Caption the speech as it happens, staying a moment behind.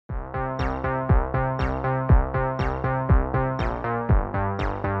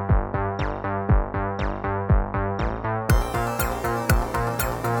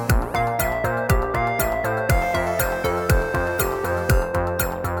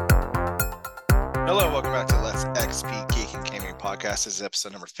Podcast. This is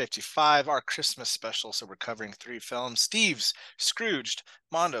episode number 55, our Christmas special. So we're covering 3 films: Steve's, Scrooged,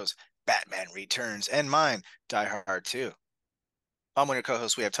 Mondo's, Batman Returns, and mine, Die Hard 2. I'm one of your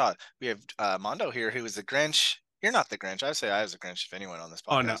co-hosts. We have Todd. We have Mondo here, who is the Grinch. You're not the Grinch. I would say I was the Grinch if anyone on this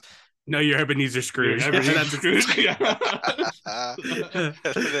podcast. Oh, no. No, you're Ebenezer Scrooge. Ebenezer Scrooge.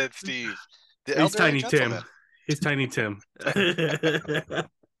 That's Steve. He's Tiny Tim. He's Tiny Tim.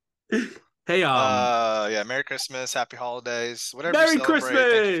 Hey, yeah, Merry Christmas, Happy Holidays, whatever Merry you celebrate.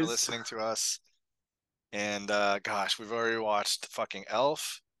 Christmas! Thank you for listening to us. And gosh, we've already watched fucking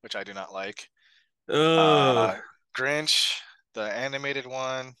Elf, which I do not like. Grinch, the animated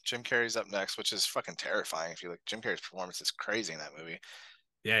one. Jim Carrey's up next, which is fucking terrifying. If you look, Jim Carrey's performance is crazy in that movie.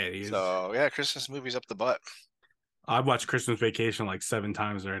 Yeah, it is. So yeah, Christmas movies up the butt. I've watched Christmas Vacation like 7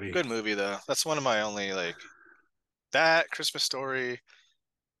 times already. Good movie though. That's one of my only that Christmas Story.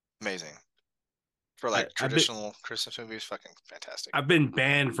 Amazing. For traditional Christmas movies, fucking fantastic. I've been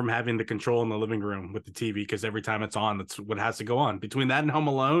banned from having the control in the living room with the TV because every time it's on, that's what has to go on. Between that and Home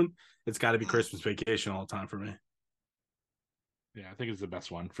Alone, it's got to be Christmas Vacation all the time for me. Yeah, I think it's the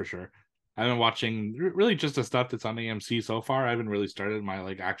best one for sure. I've been watching really just the stuff that's on AMC so far. I haven't really started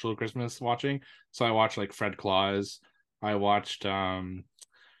my actual Christmas watching. So I watched Fred Claus. I watched what's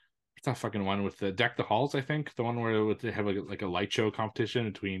that fucking one with the Deck the Halls, I think. The one where they have a light show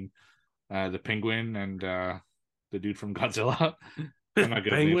competition between the Penguin and the dude from Godzilla. I'm not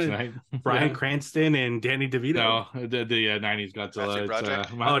good at names tonight. Bryan Cranston and Danny DeVito. No, the 90s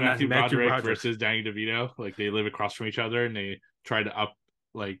Godzilla. Matthew Broderick versus Danny DeVito. They live across from each other and they try to up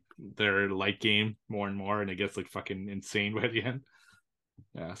their light game more and more, and it gets fucking insane by the end.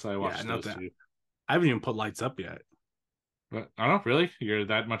 Yeah, so I watched those two. I haven't even put lights up yet. But I don't know, really? You're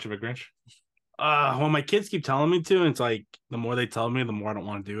that much of a Grinch? Well, my kids keep telling me to, and it's the more they tell me, the more I don't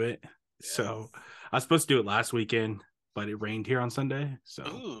want to do it. So I was supposed to do it last weekend, but it rained here on Sunday. So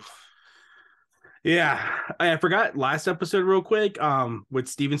ooh. Yeah, I forgot last episode real quick. With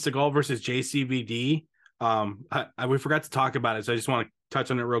Steven Seagal versus JCVD. We forgot to talk about it, so I just want to touch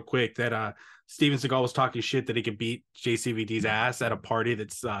on it real quick. That Steven Seagal was talking shit that he could beat JCVD's ass at a party that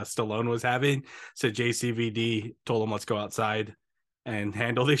Stallone was having. So JCVD told him, "Let's go outside and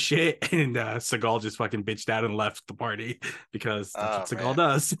handle this shit." And Seagal just fucking bitched out and left the party because that's what Seagal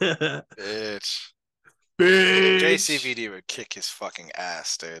does. Bitch. JCVD would kick his fucking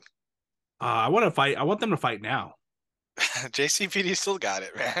ass, dude. I want to fight. I want them to fight now. JCVD still got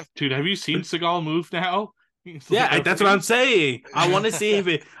it, man. Dude, have you seen Seagal move now? Yeah, that's what I'm saying. I want to see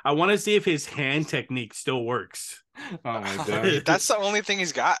if his hand technique still works. Oh my god, that's the only thing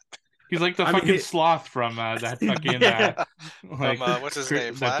he's got. He's like the fucking sloth from that fucking what's his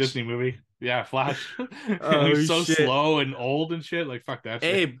name? Flash? That Disney movie. Yeah, Flash. He's so slow and old and shit. Fuck that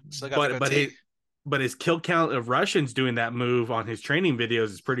shit. Hey, but his kill count of Russians doing that move on his training videos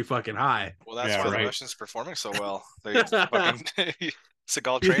is pretty fucking high. Well, that's why the Russians performing so well. They fucking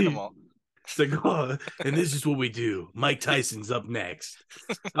Seagal trained them all. Seagal, and this is what we do. Mike Tyson's up next.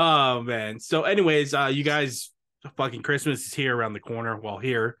 Oh man. So, anyways, you guys, fucking Christmas is here around the corner. Well,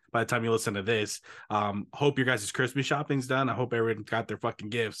 here by the time you listen to this. Hope your guys' Christmas shopping's done. I hope everyone got their fucking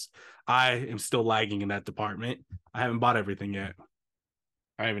gifts. I am still lagging in that department. I haven't bought everything yet.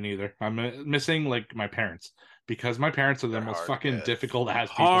 I haven't either. I'm missing my parents because my parents are the most fucking difficult ass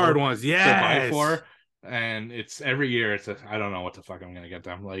people hard ones, to buy for, and it's every year. I don't know what the fuck I'm gonna get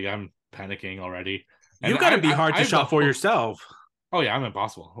them. I'm panicking already. You got to be hard to shop for yourself. Oh yeah, I'm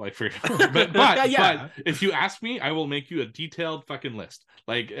impossible. But if you ask me, I will make you a detailed fucking list.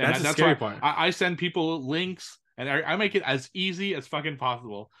 That's the scary part. I send people links and I make it as easy as fucking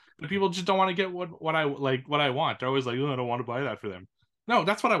possible. But people just don't want to get what I want. They're always I don't want to buy that for them. No,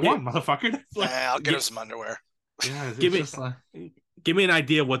 that's what I want, motherfucker. I'll get him some underwear. Yeah, give me an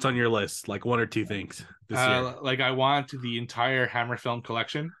idea of what's on your list, 1 or 2 things this year. I want the entire Hammer film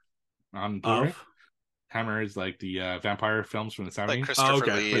collection on Blu-ray. Hammer is the vampire films from the 70s.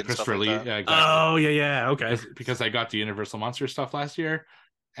 Christopher Lee. Christopher Lee. Like yeah, exactly. Oh yeah, okay. Because I got the Universal Monster stuff last year.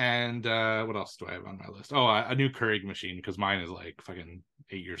 And what else do I have on my list? Oh, a new Keurig machine because mine is fucking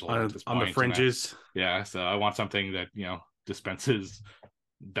 8 years old at this point. On the fringes. Yeah, so I want something that dispenses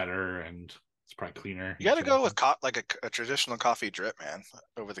better and it's probably cleaner. You got to go with a traditional coffee drip, man,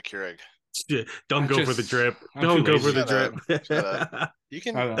 over the Keurig. Don't go for the drip. Don't go for the drip. You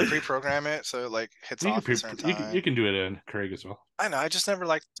can pre-program it so it hits off at a certain time. You can do it in Keurig as well. I know. I just never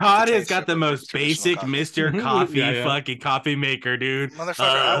liked. Todd has got the most basic Mr. Coffee fucking coffee maker, dude.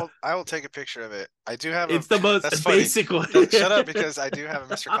 Motherfucker, I will take a picture of it. I do have. It's the most basic one. Shut up, because I do have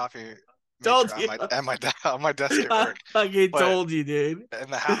a Mr. Coffee Told on you. on my desk at I work. fucking But- told you, dude. In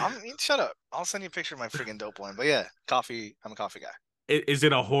the house, shut up. I'll send you a picture of my friggin' dope one. But yeah, coffee. I'm a coffee guy. Is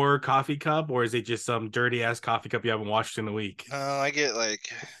it a horror coffee cup or is it just some dirty ass coffee cup you haven't washed in a week? No, I get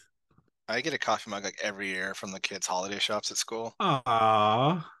a coffee mug like every year from the kids' holiday shops at school.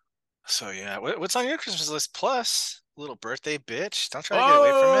 Aww. So yeah, what's on your Christmas list? Plus, little birthday bitch. Don't try to get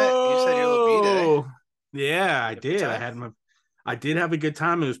away from it. You said your little B-day. Oh, yeah, I Have a good did. time? I did have a good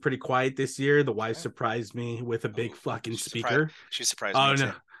time. It was pretty quiet this year. The wife Yeah. surprised me with a big Oh, fucking she speaker. She surprised Oh me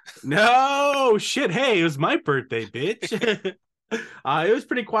no. too. No shit. Hey, it was my birthday, bitch. It was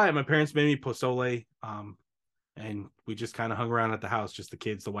pretty quiet. My parents made me pozole. And we just kind of hung around at the house, just the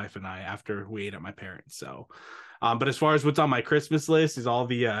kids, the wife, and I, after we ate at my parents. So, but as far as what's on my Christmas list is all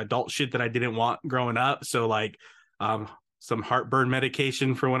the adult shit that I didn't want growing up. So, like, some heartburn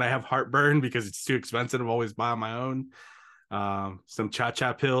medication for when I have heartburn because it's too expensive. I'm always buying my own. Some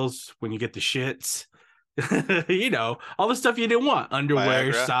cha-cha pills when you get the shits. All the stuff you didn't want.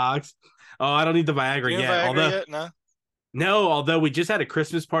 Underwear, Viagra? socks. Oh, I don't need the Viagra You yet. have Viagra Although yet? No. no, although we just had a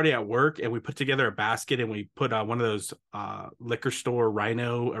Christmas party at work and we put together a basket and we put one of those liquor store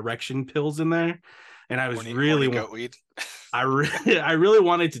rhino erection pills in there. And I was Horny goat weed. I really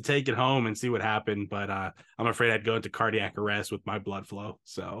wanted to take it home and see what happened, but I'm afraid I'd go into cardiac arrest with my blood flow.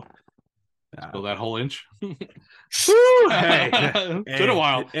 So Go that whole inch. woo, hey, It's been a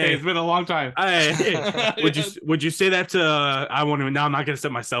while. Hey, it's been a long time. Would you say that to I want to now I'm not gonna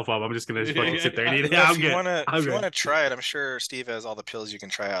set myself up. I'm just gonna fucking sit there and eat it. Well, I'm if you good. wanna I'm if you good. wanna try it, I'm sure Steve has all the pills you can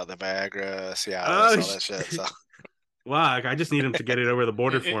try out. The Viagra, Cialis, Oh, all that shit. So Wow, I just need him to get it over the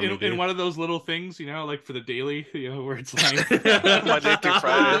border for me. In Dude. one of those little things, like for the daily, where it's like Monday through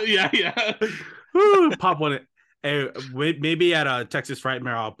Friday. yeah. Woo, pop one. Hey, maybe at a Texas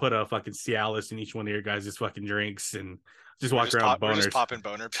Frightmare, I'll put a fucking Cialis in each one of your guys' fucking drinks and just walk around with We're just boners. popping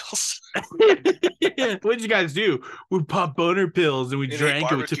boner pills. What did you guys do? We popped boner pills and we And ate drank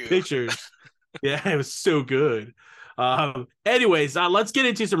and we took barbecue. pictures. Yeah, it was so good. Anyways, let's get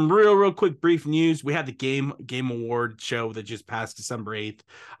into some real quick brief news. We had the game award show that just passed December 8th.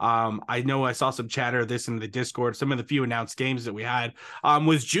 I know I saw some chatter of this in the Discord. Some of the few announced games that we had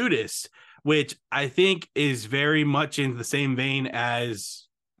was Judas, which I think is very much in the same vein as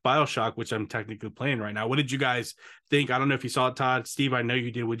BioShock, which I'm technically playing right now. What did you guys think? I don't know if you saw it, Todd. Steve, I know you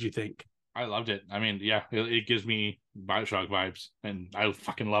did. What'd you think? I loved it. I mean, yeah, it gives me BioShock vibes, and I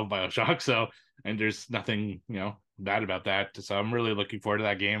fucking love BioShock. So, and there's nothing, bad about that. So I'm really looking forward to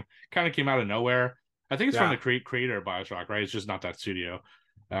that game. Kind of came out of nowhere. I think it's from the creator of BioShock, right? It's just not that studio.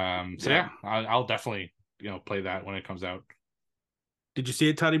 So I'll definitely, play that when it comes out. Did you see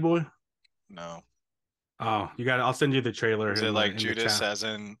it, Toddy boy? No. Oh, you got it. I'll send you the trailer. Is it like Judas as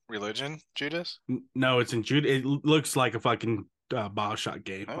in religion? Judas? No, it's in Judas. It looks like a fucking BioShock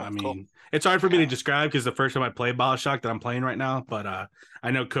game. Oh, I mean, cool. it's hard for me to describe because the first time I played BioShock that I'm playing right now, but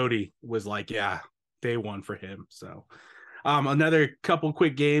I know Cody was like, yeah, day one for him. So another couple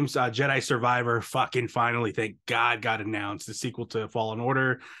quick games. Jedi Survivor fucking finally, thank God, got announced. The sequel to Fallen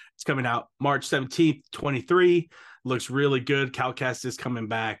Order. It's coming out March 17th, 23. Looks really good. Calcast is coming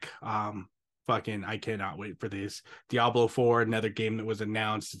back. Fucking, I cannot wait for this. Diablo 4, another game that was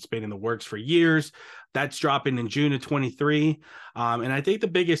announced. It's been in the works for years. That's dropping in June of 23. And I think the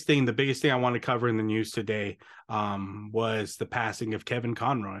biggest thing I want to cover in the news today was the passing of Kevin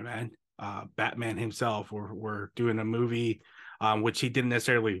Conroy, man. Batman himself. We're doing a movie, which he didn't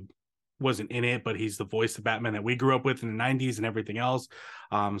necessarily wasn't in it, but he's the voice of Batman that we grew up with in the 90s and everything else.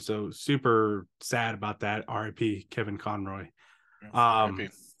 So super sad about that. R.I.P. Kevin Conroy. R.I.P.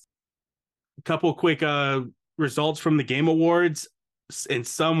 A couple quick results from the Game Awards. In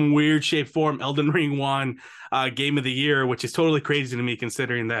some weird shape form, Elden Ring won Game of the Year, which is totally crazy to me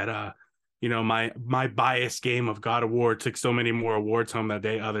considering that my biased game of God of War took so many more awards home that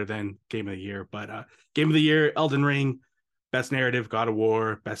day other than Game of the Year. But Game of the Year, Elden Ring, Best Narrative, God of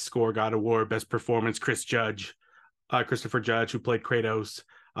War, Best Score, God of War, Best Performance, Christopher Judge, who played Kratos.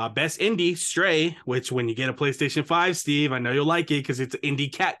 Best Indie, Stray, which when you get a PlayStation 5, Steve, I know you'll like it because it's an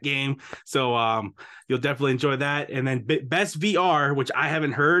indie cat game. So you'll definitely enjoy that. And then Best VR, which I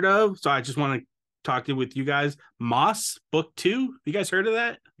haven't heard of. So I just want to talk with you guys. Moss Book 2. You guys heard of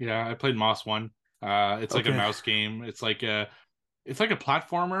that? Yeah, I played Moss 1. It's like a mouse game. It's like a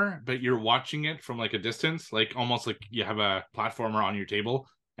platformer, but you're watching it from like a distance, like almost like you have a platformer on your table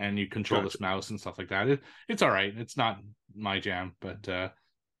and you control this mouse and stuff like that. It's all right. It's not my jam, but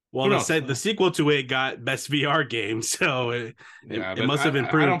well, the sequel to it got Best VR game, so it must have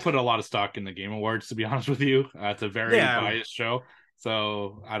improved. I don't put a lot of stock in the Game Awards, to be honest with you. It's a very biased show,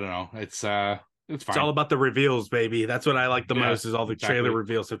 so I don't know. It's It's It's all fine. about the reveals, baby. That's what I like the Yeah, most is all the exactly. trailer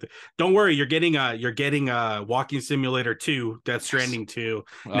reveals. Don't worry, you're getting Walking Simulator 2, Death Stranding 2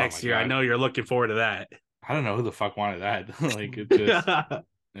 Oh next my year. I God. know you're looking forward to that. I don't know who the fuck wanted that. Like it just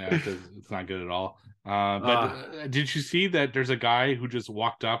yeah, it's not good at all. But uh, did you see that there's a guy who just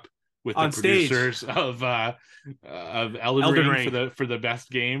walked up with the on stage, producers of Elden Elden Ring Ring. for the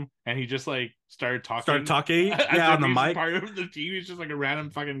best game, and he just like started Started talking talking, as yeah, if on the he's mic. part of the team. He's just like a random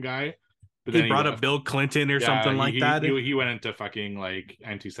fucking guy. But He then brought up Bill Clinton or yeah, something like that. he went into fucking like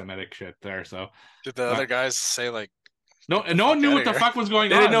anti-Semitic shit there. So Did the other guys say like, no, get the no one fuck knew out what of the here? fuck was going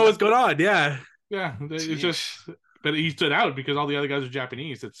They didn't know on. what's going on. Yeah. Yeah, it's just, Jeez. but he stood out because all the other guys are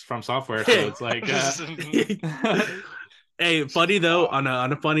Japanese. It's from software, so it's like, Hey, funny though. Wow.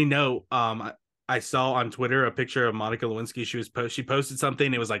 On a funny note, I saw on Twitter a picture of Monica Lewinsky. She posted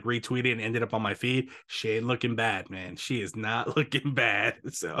something. It was like retweeted and ended up on my feed. She ain't looking bad, man. She is not looking bad.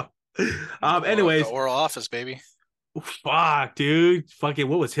 So, The anyways, Oral Office, baby. fuck, dude. Fucking,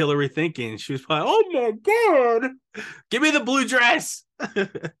 what was Hillary thinking? She was like, oh my god, give me the blue dress.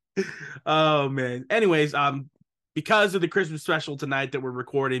 Oh man. Anyways, because of the Christmas special tonight that we're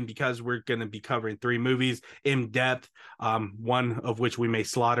recording, because we're going to be covering 3 movies in depth, one of which we may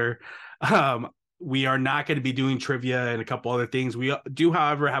slaughter. We are not going to be doing trivia and a couple other things. We do,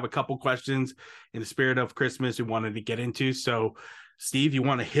 however, have a couple questions in the spirit of Christmas we wanted to get into. So, Steve, you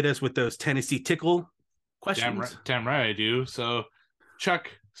want to hit us with those Tennessee tickle questions? damn right I do. So, Chuck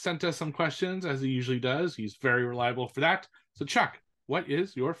sent us some questions as he usually does. He's very reliable for that. So, Chuck, what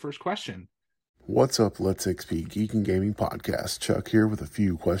is your first question? What's up, Let's XP Geek and Gaming Podcast? Chuck here with a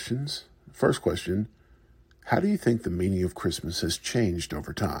few questions. First question, how do you think the meaning of Christmas has changed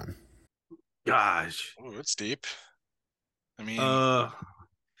over time? Gosh. Oh, it's deep. I mean,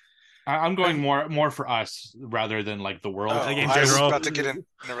 I'm going more for us rather than like the world. Like in I was general. about to get in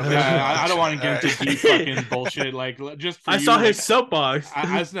a religion. Yeah, I don't want to get into All deep fucking bullshit. Like just for I you, saw like, his soapbox.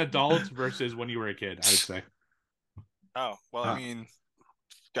 as an adult versus when you were a kid, I would say. Oh, well, I mean,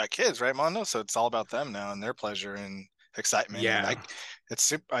 got kids, right, Mondo? So it's all about them now and their pleasure and excitement. Yeah. And it's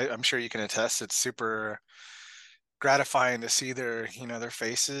super, I'm sure you can attest. It's super gratifying to see their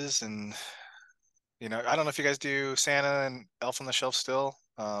faces. And, I don't know if you guys do Santa and Elf on the Shelf still.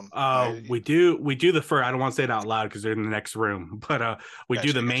 We do the first. I don't want to say it out loud because they're in the next room, but we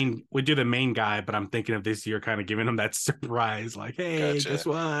do the main guy. But I'm thinking of this year, kind of giving him that surprise, like, hey, guess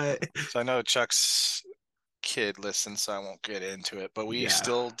what? So I know Chuck's kid listens, so I won't get into it, but we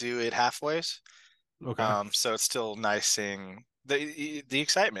still do it halfways. Okay. So it's still nice seeing the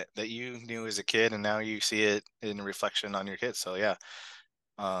excitement that you knew as a kid, and now you see it in reflection on your kids. So yeah,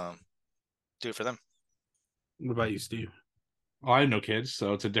 do it for them. What about you, Steve? Well, I have no kids,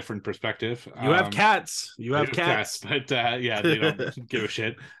 so it's a different perspective. You have cats. You have cats. But yeah, they don't give a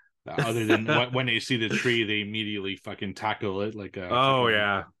shit. Other than when they see the tree, they immediately fucking tackle it like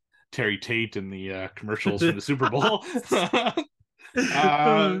Terry Tate in the commercials for the Super Bowl.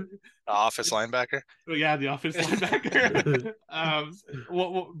 Office linebacker. Yeah, the office linebacker.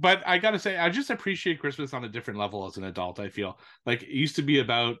 But I gotta say, I just appreciate Christmas on a different level as an adult. I feel like it used to be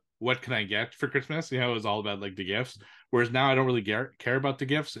about what can I get for Christmas. It was all about like the gifts. Whereas now I don't really care about the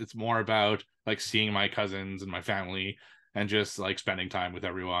gifts. It's more about like seeing my cousins and my family and just like spending time with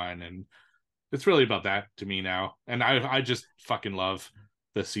everyone. And it's really about that to me now. And I just fucking love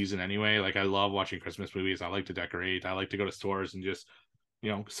this season anyway. Like I love watching Christmas movies. I like to decorate. I like to go to stores and just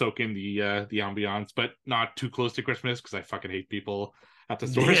soak in the ambiance, but not too close to Christmas because I fucking hate people at the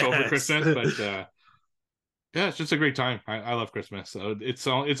stores over Christmas. But yeah, it's just a great time. I love Christmas. So it's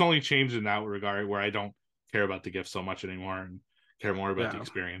only changed in that regard where I don't care about the gifts so much anymore and care more about the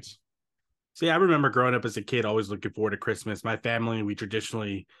experience. See, I remember growing up as a kid, always looking forward to Christmas. My family, we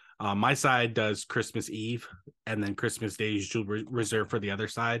traditionally, my side does Christmas Eve, and then Christmas Day is usually reserved for the other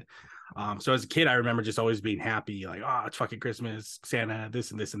side. So as a kid, I remember just always being happy, like, oh, it's fucking Christmas, Santa,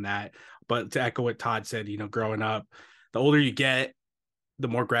 this and this and that. But to echo what Todd said, growing up, the older you get, the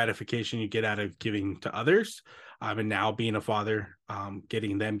more gratification you get out of giving to others. And now being a father,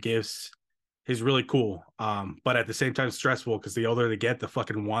 getting them gifts is really cool. But at the same time, stressful because the older they get, the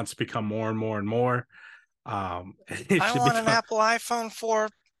fucking wants become more and more and more. I want an Apple iPhone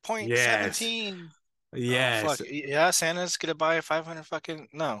 4.17. Yes. Oh, fuck. Yeah, Santa's gonna buy a 500 fucking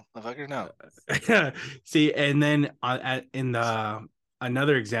no. See, and then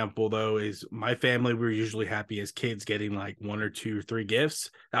another example though is my family. We were usually happy as kids getting like 1 or 2 or 3 gifts.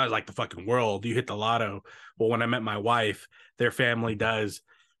 That was like the fucking world. You hit the lotto. Well, when I met my wife, their family does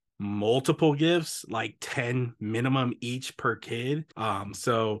multiple gifts, like 10 minimum each per kid.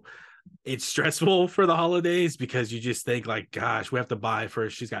 So it's stressful for the holidays because you just think like, gosh, we have to buy for,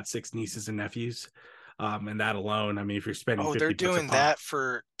 she's got 6 nieces and nephews. And that alone, I mean, if you're spending Oh, they're 50 bucks a doing pop, that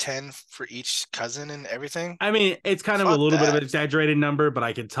for 10 for each cousin and everything. I mean, it's kind of a Fuck little bit of that. an exaggerated number, but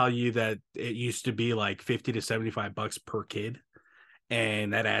I can tell you that it used to be like 50 to 75 bucks per kid.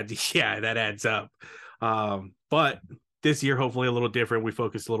 And that adds, yeah, that adds up. But this year, hopefully a little different. We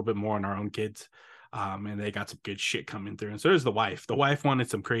focus a little bit more on our own kids. And they got some good shit coming through. And so there's the wife. The wife wanted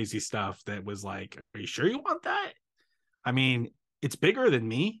some crazy stuff that was like, are you sure you want that? I mean, it's bigger than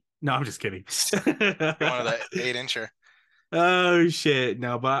me. No, I'm just kidding. You're one of the 8-incher. Oh shit.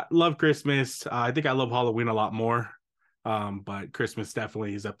 No, but I love Christmas. I think I love Halloween a lot more. But Christmas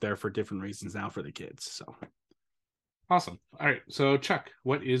definitely is up there for different reasons now for the kids. So Awesome. All right. So, Chuck,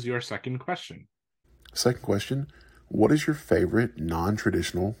 what is your second question? Second question, what is your favorite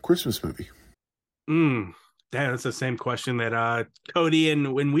non-traditional Christmas movie? damn, that's the same question that Cody and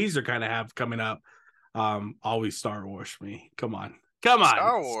Weezer kind of have coming up. Always Star Wars for me. Come on.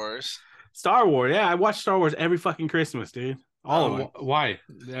 Star Wars. Star Wars. Yeah, I watch Star Wars every fucking Christmas, dude. All of them. Why?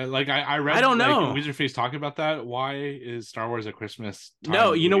 Like I read. I don't know. Like, Wizardface talking about that. Why is Star Wars a Christmas?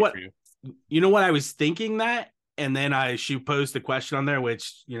 No, you know movie what? for you? You know what? I was thinking that, and then she posed the question on there,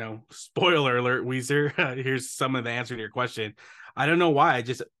 which, you know, spoiler alert, Weezer. Here's some of the answer to your question. I don't know why. I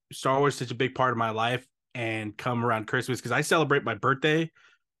just Star Wars is such a big part of my life, and come around Christmas because I celebrate my birthday,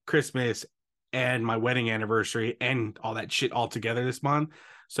 Christmas, and my wedding anniversary, and all that shit all together this month.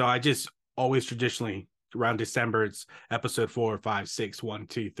 So I just always traditionally around December, it's episode 4, 5, 6, 1,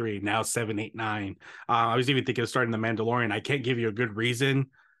 2, 3, now 7, 8, 9. I was even thinking of starting The Mandalorian. I can't give you a good reason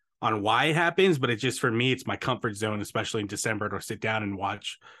on why it happens, but it's just, for me, it's my comfort zone, especially in December, to sit down and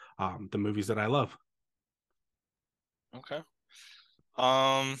watch the movies that I love. Okay.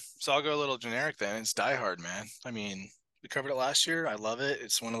 So I'll go a little generic then. It's Die Hard, man. I mean, we covered it last year. I love it.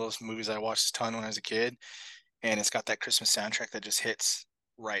 It's one of those movies I watched a ton when I was a kid, and it's got that Christmas soundtrack that just hits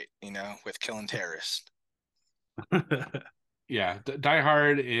right, you know, with killing terrorists. Yeah, Die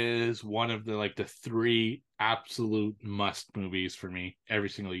Hard is one of the 3 absolute must movies for me every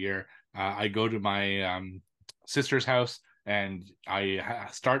single year. I go to my sister's house and I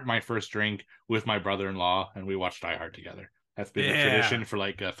start my first drink with my brother-in-law and we watch Die Hard together. That's been a tradition for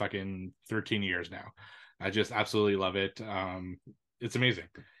like fucking 13 years now. I just absolutely love it. It's amazing,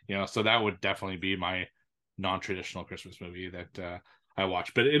 you know. So that would definitely be my non-traditional Christmas movie that I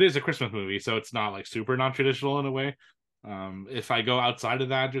watch. But it is a Christmas movie, so it's not like super non-traditional in a way. If I go outside of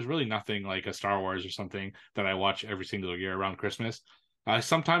that, there's really nothing like a Star Wars or something that I watch every single year around Christmas. I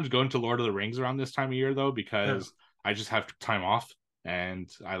sometimes go into Lord of the Rings around this time of year though, because I just have time off and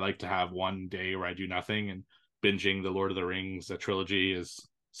I like to have one day where I do nothing, and binging the Lord of the Rings trilogy is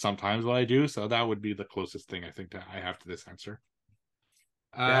sometimes what I do. So that would be the closest thing I think that I have to this answer.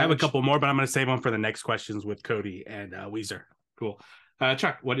 I have a couple more, but I'm going to save them for the next questions with Cody and Weezer. Cool.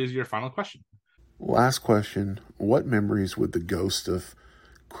 Chuck, what is your final question? Last question, what memories would the ghost of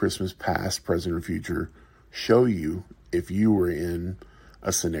Christmas past, present, or future show you if you were in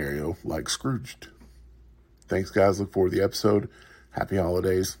a scenario like Scrooged? Thanks, guys. Look forward to the episode. Happy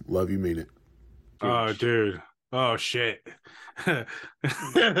holidays. Love you, mean it. Oh, dude. Oh, shit. How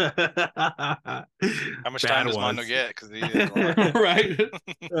much time does Mondo get? Because right.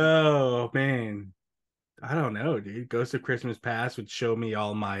 Oh, man. I don't know, dude. Ghost of Christmas Past would show me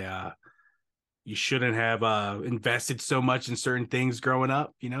all my you shouldn't have invested so much in certain things growing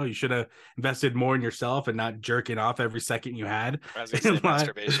up. You know, you should have invested more in yourself and not jerking off every second you had. As you say,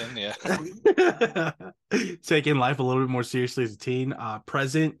 masturbation, yeah. Taking life a little bit more seriously as a teen.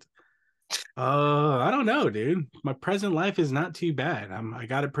 Present. I don't know, dude. My present life is not too bad. I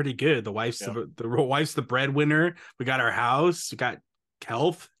got it pretty good. The wife's the wife's the breadwinner. We got our house. We got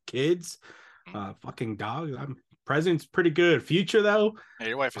health, kids, fucking dog. Present's pretty good. Future though, hey,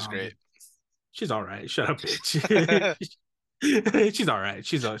 your wife is great. She's all right. Shut up, bitch. She's all right.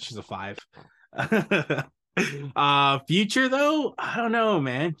 She's a 5. Future though, I don't know,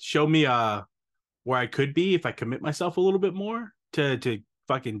 man. Show me where I could be if I commit myself a little bit more to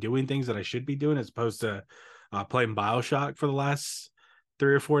fucking doing things that I should be doing, as opposed to playing BioShock for the last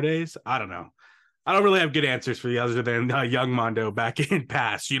 3 or 4 days. I don't know. I don't really have good answers for the other than young Mondo back in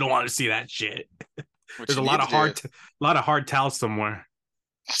past. You don't want to see that shit. There's a lot of hard towels somewhere.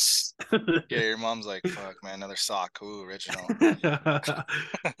 Yeah, your mom's like, fuck, man, another sock. Ooh, original.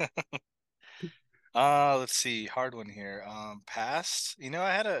 Let's see, hard one here. Past, you know,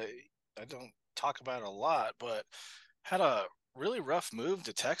 I don't talk about it a lot, but had a really rough move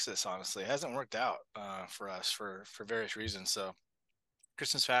to Texas. Honestly, it hasn't worked out for us for various reasons. So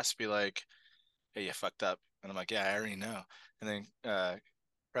Christmas past be like, hey, you fucked up, and I'm like, yeah, I already know. And then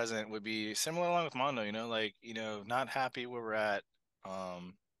present would be similar along with Mondo, like, not happy where we're at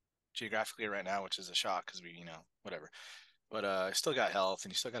geographically right now, which is a shock because we, whatever. But I still got health,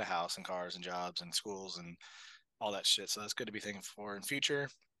 and you still got a house and cars and jobs and schools and all that shit. So that's good to be thankful for. In future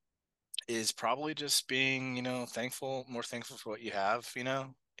is probably just being, more thankful for what you have,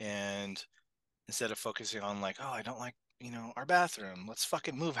 and instead of focusing on like, oh, I don't like, our bathroom. Let's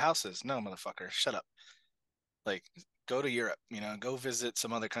fucking move houses. No, motherfucker, shut up. Like, go to Europe, go visit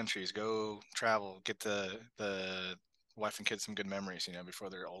some other countries, go travel, get the wife and kids some good memories, before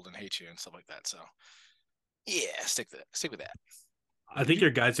they're old and hate you and stuff like that. So yeah, stick with that. I think your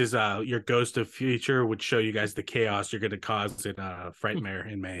guys' your Ghost of Future would show you guys the chaos you're going to cause in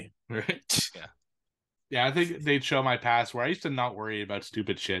Frightmare in May. Right? Yeah. Yeah, I think they'd show my past where I used to not worry about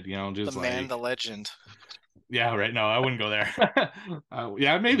stupid shit, just the man, the legend. Yeah, right. No, I wouldn't go there.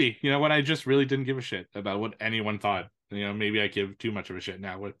 Yeah, maybe, when I just really didn't give a shit about what anyone thought. Maybe I give too much of a shit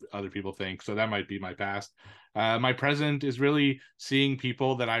now what other people think. So that might be my past. My present is really seeing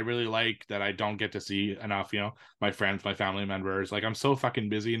people that I really like that I don't get to see enough, my friends, my family members. Like, I'm so fucking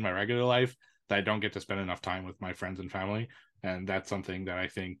busy in my regular life that I don't get to spend enough time with my friends and family. And that's something that I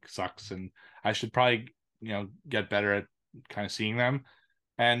think sucks. And I should probably, get better at kind of seeing them.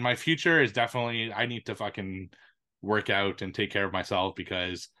 And my future is definitely, I need to fucking work out and take care of myself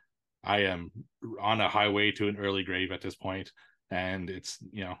because I am on a highway to an early grave at this point, and it's,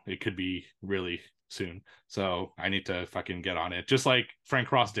 it could be really soon. So I need to fucking get on it. Just like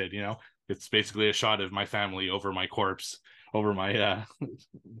Frank Ross did, it's basically a shot of my family over my corpse, over my,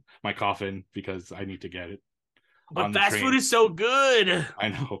 my coffin, because I need to get it. But fast food is so good. I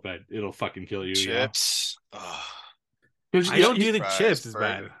know, but it'll fucking kill you. Chips. I don't do the chips as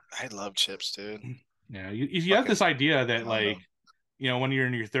bad. I love chips, dude. Yeah, you have this idea that like, when you're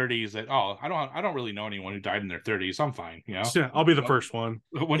in your 30s, that I don't really know anyone who died in their 30s. I'm fine, Yeah, I'll be the first one.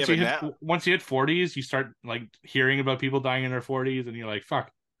 Once you hit 40s, you start like hearing about people dying in their 40s, and you're like,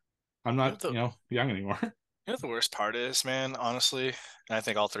 fuck, I'm not young anymore. The worst part is, man, honestly, and I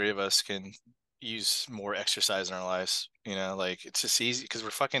think all three of us can use more exercise in our lives. Like, it's just easy because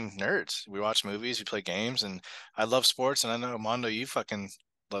we're fucking nerds. We watch movies, we play games, and I love sports, and I know, Mondo, you fucking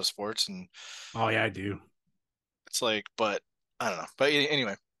love sports. And oh yeah, I do. It's like, but I don't know. But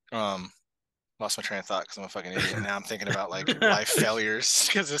anyway, lost my train of thought because I'm a fucking idiot. Now I'm thinking about like life failures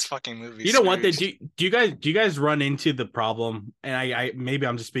because this fucking movie. You know what? Do you guys run into the problem? And I maybe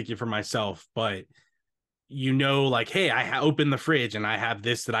I'm just speaking for myself, but like, hey, I open the fridge and I have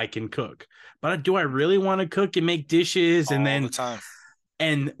this that I can cook, but do I really want to cook and make dishes and then all the time?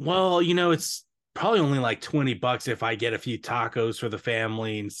 And well, it's probably only like $20 if I get a few tacos for the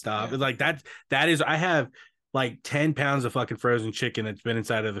family and stuff. Yeah. Like that is, I have like 10 pounds of fucking frozen chicken that's been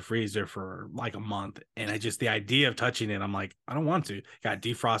inside of the freezer for like a month. And the idea of touching it, I'm like, I don't want to. Got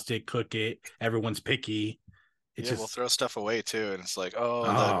defrost it, cook it. Everyone's picky. We'll throw stuff away too. And it's like,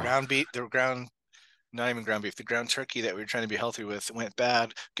 the not even ground beef, the ground turkey that we were trying to be healthy with went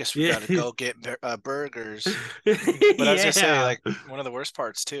bad. Guess we got to go get burgers. But I was gonna say, like, one of the worst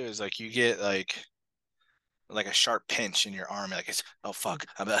parts too is like you get like a sharp pinch in your arm, like it's fuck,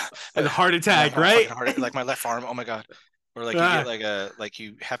 I'm a heart attack, right? Like my left arm, oh my god. Or like you get like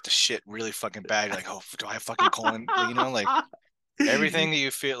you have to shit really fucking bad. You're like, oh, do I have fucking colon? Like everything that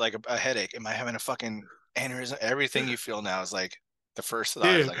you feel, like a headache. Am I having a fucking aneurysm? Everything you feel now is like the first thought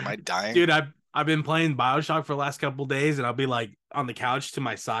is like, am I dying? Dude, I've been playing BioShock for the last couple of days, and I'll be like on the couch to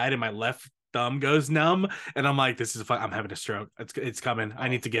my side, and my left thumb goes numb, and I'm like, this is fun. I'm having a stroke. It's coming. I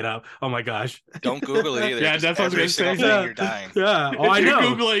need to get up. Oh my gosh. Don't Google it either. Yeah, that's what I was gonna say. You're dying. Yeah. Oh, I know.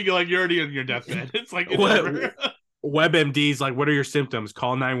 You're Googling, like you're already on your deathbed. It's like WebMD's like, what are your symptoms?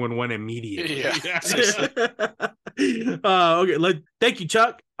 Call 911 immediately. Yeah. Okay. Thank you,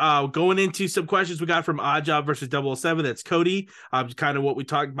 Chuck. Going into some questions we got from Oddjob versus 007. That's Cody. Kind of what we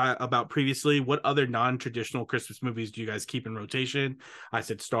talked about previously. What other non-traditional Christmas movies do you guys keep in rotation? I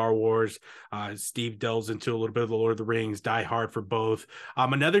said Star Wars. Steve delves into a little bit of the Lord of the Rings. Die Hard for both.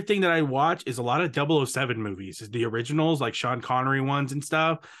 Another thing that I watch is a lot of 007 movies. The originals, like Sean Connery ones and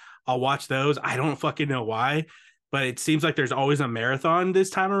stuff. I'll watch those. I don't fucking know why, but it seems like there's always a marathon this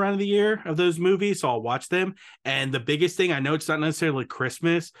time around of the year of those movies, so I'll watch them. And the biggest thing, I know it's not necessarily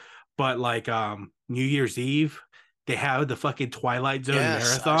Christmas, but like New Year's Eve, they have the fucking Twilight Zone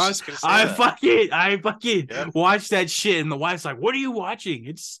marathon. I fucking watched that shit, and the wife's like, "What are you watching?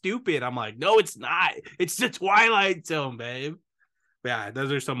 It's stupid." I'm like, "No, it's not. It's the Twilight Zone, babe." Yeah,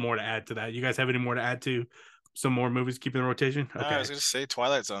 those are some more to add to that. You guys have any more to add to some more movies keeping the rotation? Okay. I was gonna say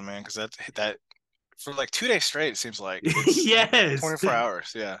Twilight Zone, man, because that for like 2 days straight, it seems like. Yes. 24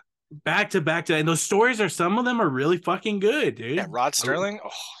 hours, yeah. back to back to, and those stories are some of them are really fucking good, dude. Yeah, Rod Sterling. Oh,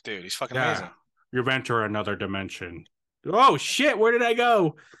 dude, he's fucking amazing. You've entered another dimension. Oh shit, where did I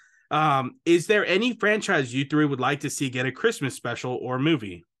go? Is there any franchise you three would like to see get a Christmas special or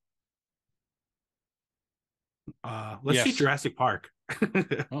movie? Let's see Jurassic Park.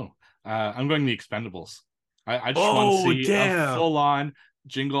 I'm going the Expendables. I just want to see a full on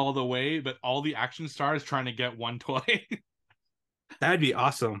Jingle All the Way, but all the action stars trying to get one toy. That'd be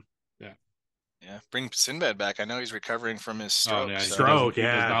awesome. Yeah, bring Sinbad back. I know he's recovering from his stroke. Oh, yeah, stroke. He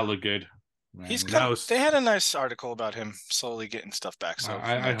does not look good. They had a nice article about him slowly getting stuff back. So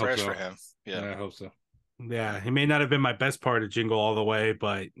I hope so. For him. Yeah, I hope so. Yeah, he may not have been my best part of Jingle All the Way,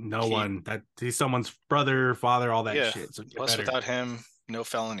 but he's someone's brother, father, all that shit. So plus, without him, no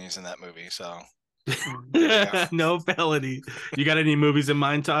felonies in that movie. So no felonies. You got any movies in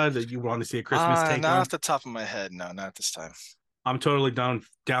mind, Todd, that you want to see a Christmas take not on? off the top of my head. No, not this time. I'm totally down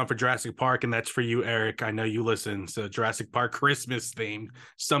for Jurassic Park, and that's for you, Eric. I know you listen. So Jurassic Park Christmas theme,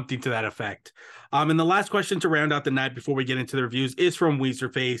 something to that effect. And the last question to round out the night before we get into the reviews is from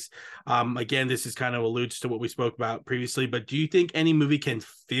Weezerface. Again, this is kind of alludes to what we spoke about previously, but do you think any movie can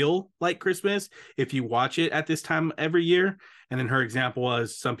feel like Christmas if you watch it at this time every year? And then her example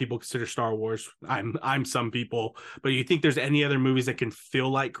was some people consider Star Wars. I'm some people, but you think there's any other movies that can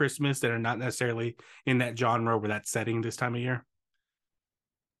feel like Christmas that are not necessarily in that genre or that setting this time of year?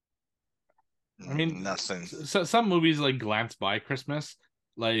 I mean, nothing. So some movies like glance by Christmas,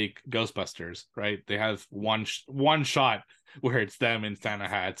 like Ghostbusters, right? They have one shot where it's them in Santa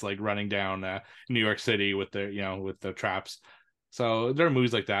hats, like running down New York City with the traps. So there are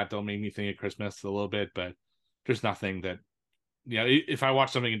movies like that that'll make me think of Christmas a little bit, but there's nothing that, if I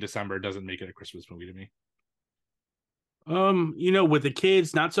watch something in December, it doesn't make it a Christmas movie to me. With the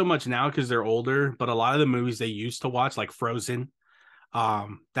kids, not so much now because they're older, but a lot of the movies they used to watch, like Frozen,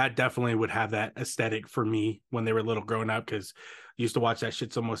 that definitely would have that aesthetic for me when they were little growing up, because I used to watch that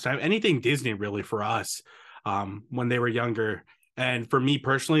shit so much time. Anything Disney really for us, when they were younger. And for me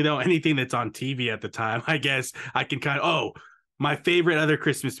personally, though, anything that's on TV at the time, I guess I can my favorite other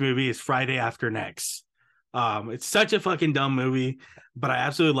Christmas movie is Friday After Next. It's such a fucking dumb movie, but I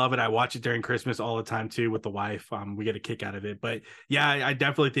absolutely love it. I watch it during Christmas all the time too with the wife. We get a kick out of it. But yeah, I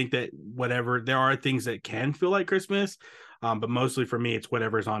definitely think that there are things that can feel like Christmas. But mostly for me, it's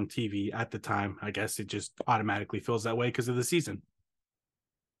whatever's on TV at the time. I guess it just automatically feels that way because of the season.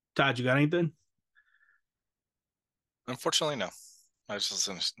 Todd, you got anything? Unfortunately, no. I was just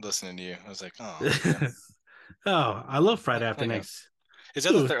listening to you. I was like, oh. Oh, I love Friday After Next. Is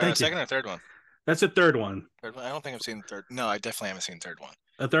that the second or third one? That's the third one. Third one? I don't think I've seen the third. No, I definitely haven't seen the third one.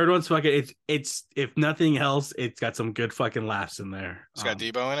 The third one's fucking. It's if nothing else, it's got some good fucking laughs in there. It's got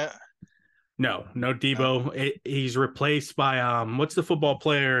Debo in it. No Debo. No. He's replaced by what's the football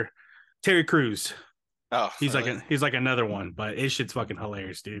player? Terry Crews. Oh, he's like another one, but it shit's fucking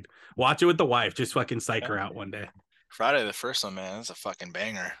hilarious, dude. Watch it with the wife. Just fucking psych her out one day. Friday the first one, man, it's a fucking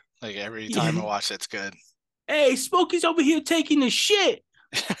banger. Like every time I watch it, it's good. Hey, Smokey's over here taking the shit.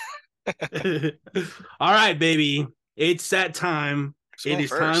 All right, baby. It's that time. It is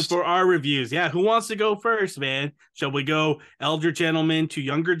time for our reviews. Yeah, who wants to go first, man? Shall we go elder gentleman to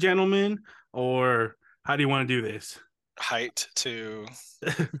younger gentleman, or how do you want to do this? Height to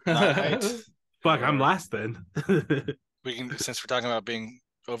not height. Fuck, I'm last then. We can, since we're talking about being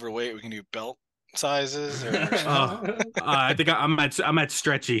overweight, we can do belt sizes. Or I think I'm at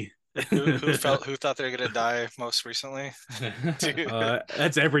stretchy. who thought they were gonna die most recently?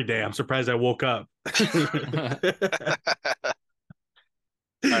 That's every day. I'm surprised I woke up.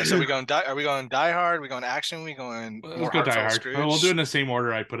 All right, so are we going Die Hard? Are we going action? Are we going Let's go Die Hard. We'll do it in the same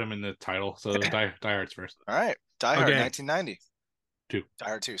order I put them in the title. So Die Hard's first. All right, Die Hard, 1990. Die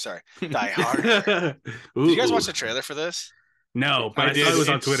Hard 2. Sorry, Die Hard. Did you guys watch the trailer for this? No, but I did. It was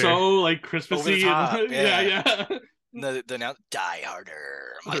on Twitter. So like Christmassy. Yeah. The now Die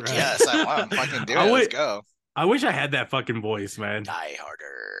Harder. I'm like, yes, I'm fucking doing it. Let's go. I wish I had that fucking voice, man. Die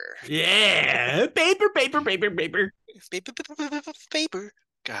Harder. Yeah. Paper.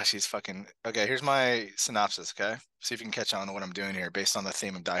 Gosh, he's fucking... Okay, here's my synopsis, okay? See if you can catch on to what I'm doing here based on the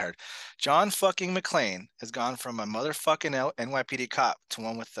theme of Die Hard. John fucking McClane has gone from a motherfucking NYPD cop to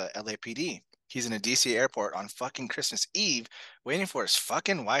one with the LAPD. He's in a DC airport on fucking Christmas Eve waiting for his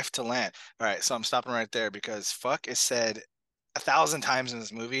fucking wife to land. All right, so I'm stopping right there because fuck is said 1,000 times in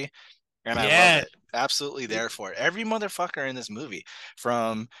this movie, and I love it. Absolutely there for it. Every motherfucker in this movie,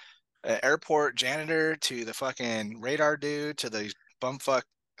 from airport janitor to the fucking radar dude to the bumfuck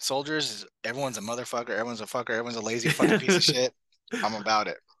soldiers, everyone's a motherfucker, everyone's a fucker, everyone's a lazy fucking piece of shit. I'm about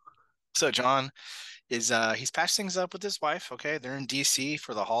it. So John is he's patched things up with his wife. Okay, they're in DC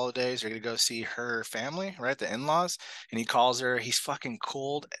for the holidays. They're gonna go see her family, right? The in-laws. And he calls her. He's fucking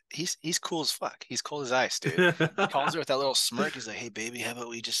cool. He's cool as fuck. He's cold as ice, dude. He calls her with that little smirk. He's like, "Hey, baby, how about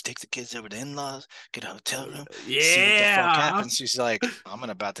we just take the kids over to in-laws, get a hotel room, see what the fuck happens?" She's like, "I'm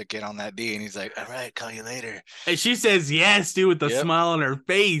about to get on that D," and he's like, "All right, call you later." And she says yes, dude, with a Yep. smile on her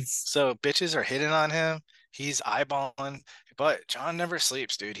face. So bitches are hitting on him. He's eyeballing, but John never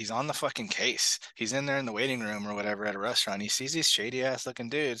sleeps, dude. He's on the fucking case. He's in there in the waiting room or whatever at a restaurant. He sees these shady ass looking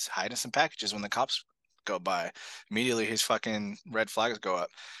dudes hiding some packages when the cops go by. Immediately his fucking red flags go up.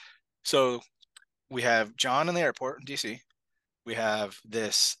 So we have John in the airport in DC. We have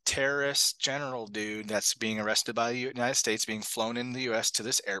this terrorist general dude that's being arrested by the United States, being flown in the US to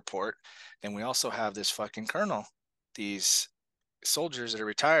this airport. And we also have this fucking colonel, these soldiers that are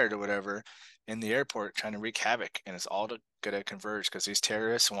retired or whatever in the airport trying to wreak havoc, and it's all gonna converge because these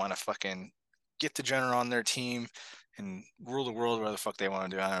terrorists want to fucking get the general on their team and rule the world where the fuck they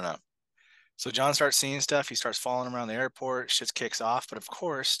want to do. I don't know. So John starts seeing stuff. He starts following around the airport. Shit kicks off. But of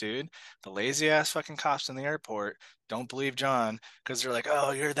course, dude, the lazy ass fucking cops in the airport don't believe John because they're like,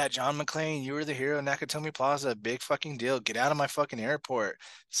 "Oh, you're that John McClane. You were the hero of Nakatomi Plaza. Big fucking deal. Get out of my fucking airport."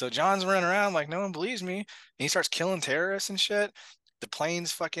 So John's running around like no one believes me. And he starts killing terrorists and shit. The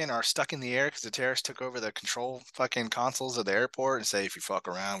planes fucking are stuck in the air because the terrorists took over the control fucking consoles of the airport and say, "If you fuck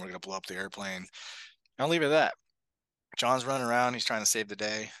around, we're gonna blow up the airplane." I'll leave it at that. John's running around. He's trying to save the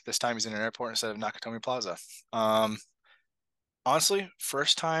day. This time he's in an airport instead of Nakatomi Plaza. Honestly,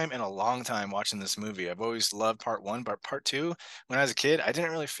 first time in a long time watching this movie. I've always loved part one, but part two, when I was a kid, I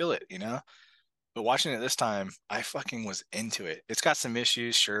didn't really feel it, you know? But watching it this time, I fucking was into it. It's got some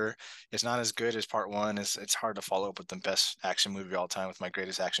issues, sure. It's not as good as part one. It's hard to follow up with the best action movie of all time with my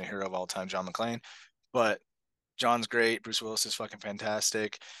greatest action hero of all time, John McClane. But John's great. Bruce Willis is fucking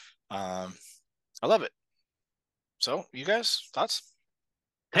fantastic. I love it. So, you guys, thoughts?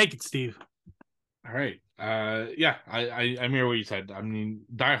 Take it, Steve. All right. Yeah, I mirror what you said. I mean,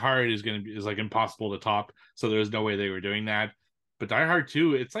 Die Hard is like impossible to top, so there's no way they were doing that. But Die Hard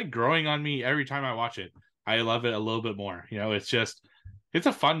 2, it's like growing on me every time I watch it. I love it a little bit more. You know, it's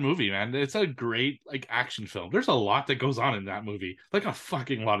a fun movie, man. It's a great like action film. There's a lot that goes on in that movie, like a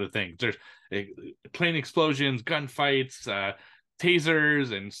fucking lot of things. There's plane explosions, gunfights,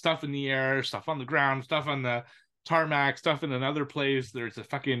 tasers, and stuff in the air, stuff on the ground, stuff on the tarmac, stuff in another place. There's a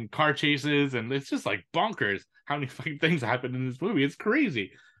fucking car chases, and it's just like bonkers how many fucking things happen in this movie. It's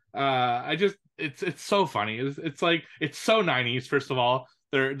crazy. It's so funny. It's like it's so 90s. First of all,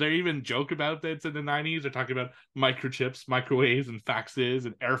 they even joke about that it's in the 90s. They're talking about microchips, microwaves, and faxes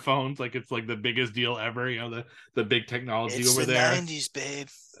and airphones. Like it's like the biggest deal ever. You know, the big technology it's over the there. 90s, babe.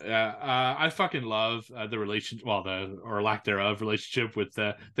 Yeah, I fucking love the relationship, well, the or lack thereof relationship with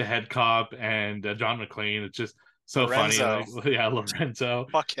the head cop and John McClane. It's just so Lorenzo. funny. Like, yeah, Lorenzo.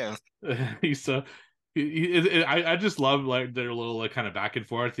 Fuck him. He's so. I just love like their little like kind of back and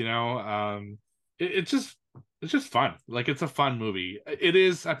forth. You know, it's just fun. Like it's a fun movie. It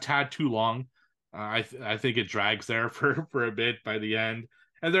is a tad too long. I think it drags there for a bit by the end,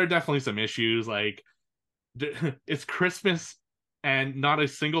 and there are definitely some issues. Like it's Christmas, and not a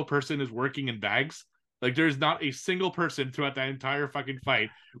single person is working in bags. Like there's not a single person throughout that entire fucking fight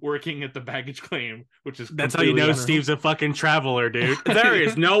working at the baggage claim, which is that's how you know Steve's a fucking traveler, dude. There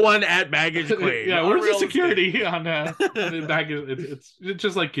is no one at baggage claim. Yeah, where's the security on the baggage? It's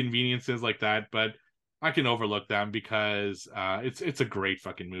just like conveniences like that, but I can overlook them because it's a great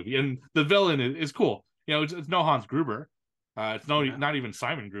fucking movie, and the villain is cool. You know, it's no Hans Gruber. It's not even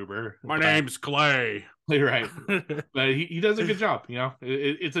Simon Gruber. My name's Clay. You're right. But he does a good job. You know,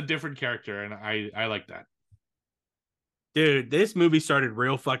 it's a different character, and I like that. Dude, this movie started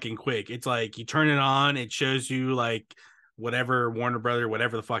real fucking quick. It's like you turn it on, it shows you like whatever Warner Brother,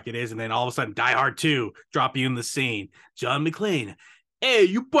 whatever the fuck it is, and then all of a sudden Die Hard 2 drop you in the scene. John McClane. Hey,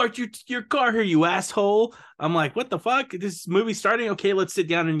 you parked your car here, you asshole. I'm like, what the fuck? This movie starting? Okay, let's sit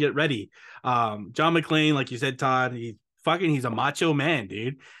down and get ready. John McClane, like you said, Todd, he's a macho man,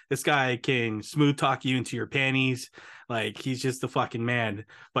 dude. This guy can smooth talk you into your panties. Like, he's just the fucking man.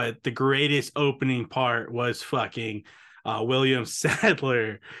 But the greatest opening part was fucking William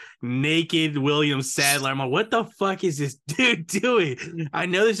Sadler, naked William Sadler. I'm like, what the fuck is this dude doing? I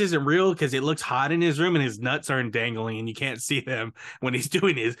know this isn't real because it looks hot in his room and his nuts aren't dangling and you can't see them when he's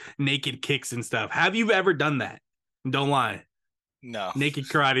doing his naked kicks and stuff. Have you ever done that? Don't lie. No. Naked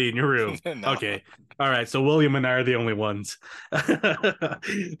karate in your room. No. Okay. All right. So William and I are the only ones.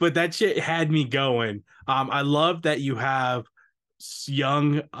 But that shit had me going. I love that you have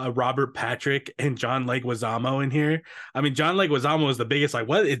young Robert Patrick and John Leguizamo in here. I mean, John Leguizamo was the biggest. Like,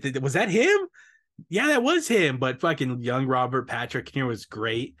 what was that him? Yeah, that was him, but fucking young Robert Patrick here was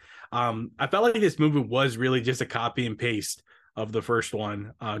great. I felt like this movie was really just a copy and paste of the first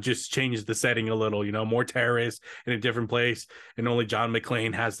one. Just changed the setting a little, more terrorists in a different place, and only John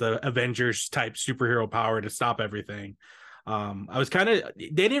McClane has the Avengers type superhero power to stop everything. I was they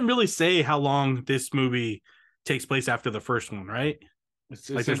didn't really say how long this movie takes place after the first one, right?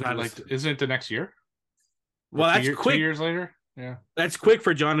 Isn't it the next year? Well, that's quick. 2 years later. Yeah, that's quick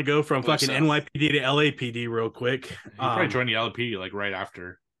for John to go from fucking so. NYPD to LAPD real quick. He probably joined the LAPD like right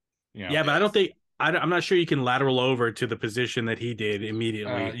after. Yeah, but I don't think I'm not sure you can lateral over to the position that he did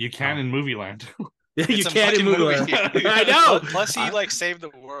immediately. You can in movie land. You can't in movie land. I know. Plus, he saved the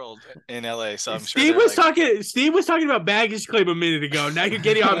world in LA, so I'm sure. Steve was talking about baggage claim a minute ago. Now you're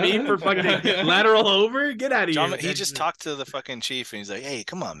getting on me for fucking lateral over. Get out of here. He just talked to the fucking chief, and he's like, "Hey,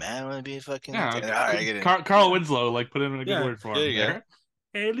 come on, man, I want to be a fucking." Yeah, all right, get in. Carl Winslow, put him in a good word for him.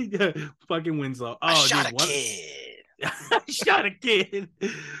 There you go. Fucking Winslow. I shot a kid. I shot a kid.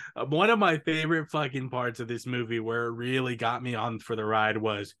 One of my favorite fucking parts of this movie, where it really got me on for the ride,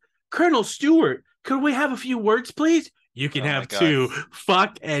 was Colonel Stewart. Could we have a few words, please? You can have two.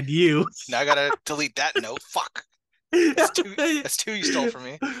 Fuck and you. Now I gotta delete that. No, fuck. That's two you stole from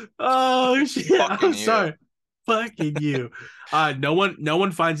me. Oh shit! I'm sorry. Fucking you. No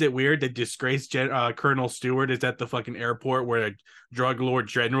one finds it weird that disgraced Colonel Stewart is at the fucking airport where a drug lord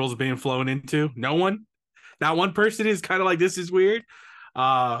general's being flown into. No one. Not one person is kind of like, this is weird.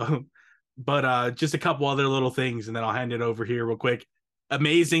 But just a couple other little things, and then I'll hand it over here real quick.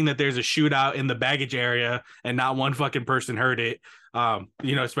 Amazing that there's a shootout in the baggage area and not one fucking person heard it.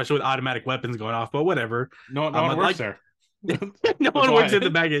 Especially with automatic weapons going off, but whatever. No one works there. No one works in the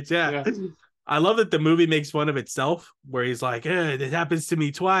baggage. Yeah. I love that the movie makes fun of itself, where he's like, "It happens to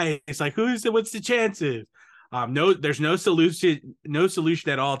me twice." It's like, what's the chances? There's no solution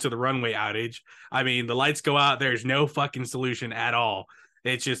at all to the runway outage. I mean, the lights go out. There's no fucking solution at all.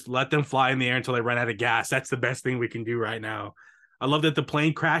 It's just let them fly in the air until they run out of gas. That's the best thing we can do right now. I love that the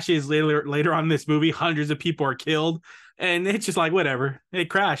plane crashes later on in this movie. Hundreds of people are killed, and it's just like, whatever. It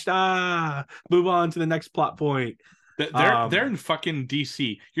crashed. Move on to the next plot point. They're in fucking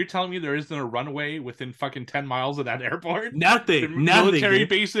DC. You're telling me there isn't a runway within fucking 10 miles of that airport? Nothing. Military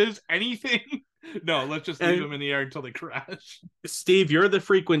bases, anything? No, let's just leave them in the air until they crash. Steve, you're the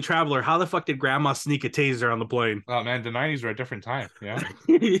frequent traveler. How the fuck did grandma sneak a taser on the plane? Oh man, the 90s were a different time. Yeah.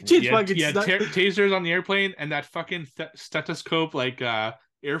 Tasers on the airplane and that fucking stethoscope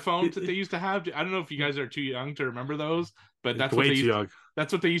earphones that they used to have. I don't know if you guys are too young to remember those, but that's what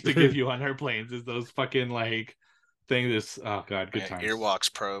they used to give you on airplanes, is those fucking thing. Oh god, good times.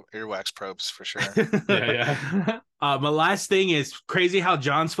 Earwax probes for sure. Yeah. My last thing is crazy how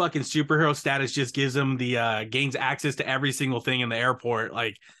John's fucking superhero status just gives him gains access to every single thing in the airport.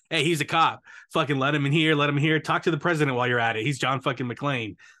 Like, hey, he's a cop. Fucking let him in here. Talk to the president while you're at it. He's John fucking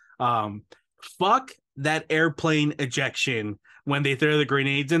McClane. Fuck that airplane ejection when they throw the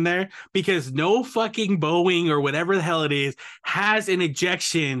grenades in there, because no fucking Boeing or whatever the hell it is has an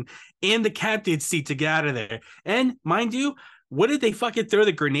ejection in the captain's seat to get out of there. And mind you, what did they fucking throw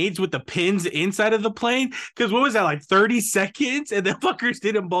the grenades with the pins inside of the plane? Because what was that, like 30 seconds? And the fuckers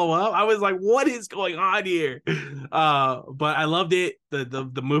didn't blow up. I was like, what is going on here? But I loved it.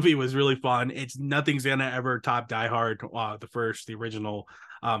 The movie was really fun. Nothing's gonna ever top Die Hard, the original.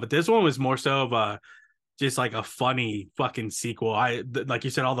 But this one was more so of just like a funny fucking sequel. Like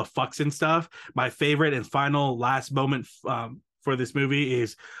you said, all the fucks and stuff. My favorite and final last moment for this movie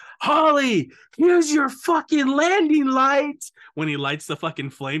is, Holly, here's your fucking landing lights. When he lights the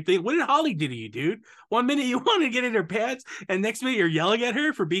fucking flame thing. What did Holly do to you, dude? 1 minute you want to get in her pants, and next minute you're yelling at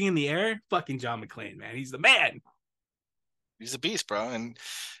her for being in the air? Fucking John McClane, man. He's the man. He's a beast, bro. And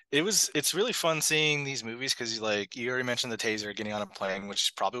it's really fun seeing these movies because you already mentioned the taser getting on a plane,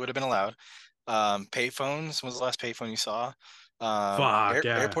 which probably would have been allowed. Payphones. When was the last payphone you saw?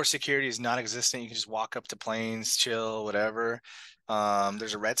 Airport security is non-existent. You can just walk up to planes, chill, whatever.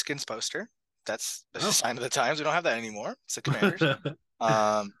 There's a Redskins poster. That's a sign of the times. We don't have that anymore. It's the Commanders.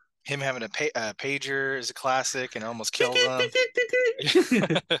 Him having a pager is a classic and almost kills them.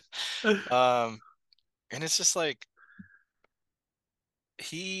 And it's just like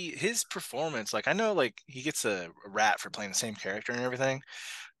his performance. Like, I know he gets a rat for playing the same character and everything.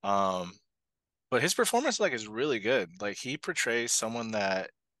 But his performance is really good. Like, he portrays someone that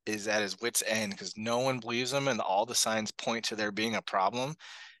is at his wit's end because no one believes him and all the signs point to there being a problem,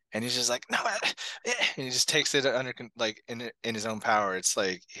 and he's just like, no, and he just takes it under in his own power. It's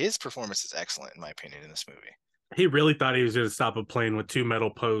like his performance is excellent in my opinion in this movie. He really thought he was going to stop a plane with two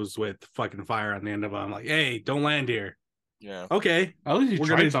metal posts with fucking fire on the end of them. Like, hey, don't land here. Yeah. Okay. At least he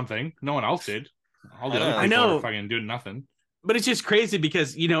tried something. No one else did. All the I other know. people I know. are fucking doing nothing. But it's just crazy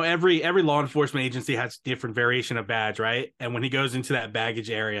because, you know, every law enforcement agency has different variation of badge, right? And when he goes into that baggage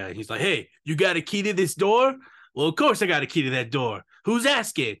area, he's like, hey, you got a key to this door? Well, of course I got a key to that door. Who's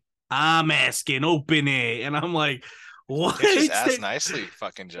asking? I'm asking. Open it. And I'm like, what? They just asked nicely,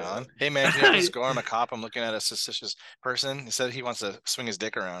 fucking John. Hey man, can you have a score? I'm a cop. I'm looking at a suspicious person. He said he wants to swing his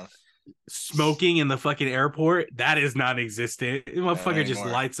dick around. Smoking in the fucking airport, that is non-existent. The motherfucker just anymore.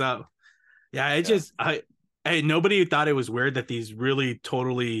 lights up. Yeah, nobody thought it was weird that these really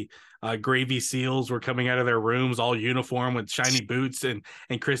totally gravy seals were coming out of their rooms all uniform with shiny boots and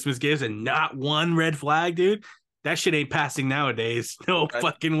Christmas gifts, and not one red flag, dude. That shit ain't passing nowadays. No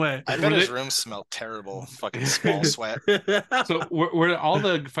fucking way. I bet his room smelled terrible. Fucking small sweat. So were all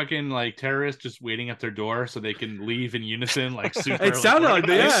the fucking like terrorists just waiting at their door so they can leave in unison? Like super. It sounded like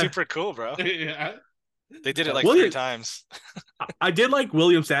that. It's Yeah. super cool, bro. Yeah. They did it like William- 3 times. I did like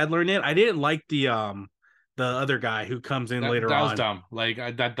William Sadler in it. I didn't like the other guy who comes in later that on. was dumb. Like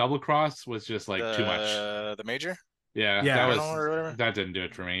that double cross was just like too much. The major? Yeah, Yeah. that Colonel or whatever? was that didn't do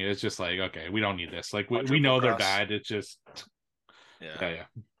it for me. It's just like, okay, we don't need this. Like we Quadruple know they're cross. bad. It's just Yeah. yeah.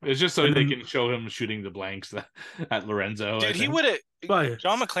 It's just so And they then- can show him shooting the blanks at Lorenzo. I Dude, he think. would have. But-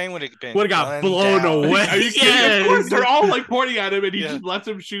 John McClane would have been. Would've got gunned blown down. away. Are you kidding? Yes. Of course, they're all like pointing at him, and he Yeah. just lets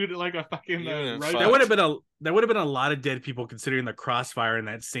him shoot like a fucking Yeah, right. fuck. There would have been a lot of dead people considering the crossfire in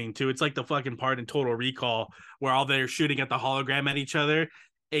that scene too. It's like the fucking part in Total Recall where all they're shooting at the hologram at each other.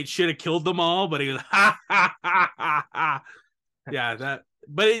 It should have killed them all, but he was ha ha ha ha ha. Yeah, that.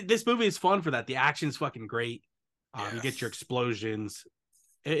 But this movie is fun for that. The action's fucking great. Yeah. You get your explosions.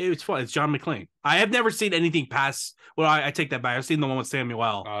 It's fun. It's John McClane. I have never seen anything past. Well, I take that back. I've seen the one with Samuel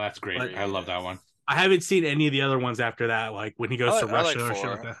L. Oh, that's great. But- I love that one. I haven't seen any of the other ones after that. Like when he goes to I like Russia or 4. shit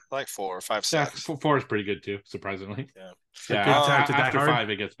like that. I like 4 or 5, Yeah, 6. 4 is pretty good too. Surprisingly. Yeah. Yeah. Good Time to Die After Hard? 5,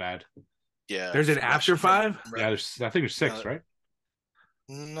 it gets bad. Yeah. There's an Russia- after 5. Yeah, I think there's 6, right?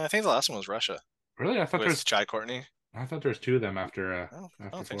 I think the last one was Russia Really? I thought with there's Jai Courtney. 2 of them after. I After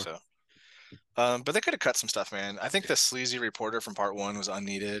don't think 4. so. But they could have cut some stuff, man. I think the sleazy reporter from part 1 was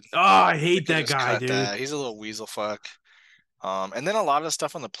unneeded. Oh, I They hate could that just guy, cut dude. that. He's a little weasel fuck. And then a lot of the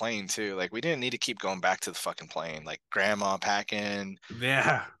stuff on the plane too. Like we didn't need to keep going back to the fucking plane. Like grandma packing.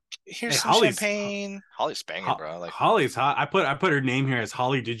 Yeah. Here's Hey, some Holly's- champagne. Holly's banging, bro. Like Holly's hot. I put her name here as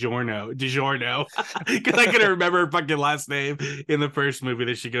Holly DiGiorno, because I couldn't remember her fucking last name in the first movie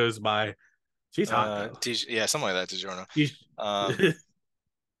that she goes by. She's hot. Though. yeah, something like that, DiGiorno. She's-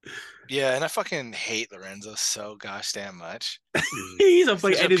 Yeah, and I fucking hate Lorenzo so gosh damn much. He's a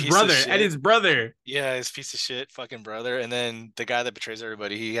fucking Such a and his piece of brother shit. and his brother. Yeah, his piece of shit fucking brother. And then the guy that betrays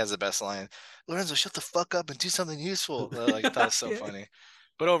everybody, he has the best line. Lorenzo, shut the fuck up and do something useful. Like that was so Yeah. funny.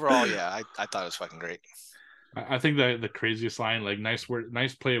 But overall, yeah, I thought it was fucking great. I think the craziest line, like nice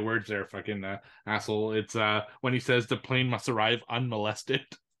play of words there, fucking asshole. It's when he says the plane must arrive unmolested.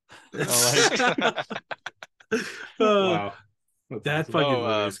 Wow. That awesome. fucking Oh,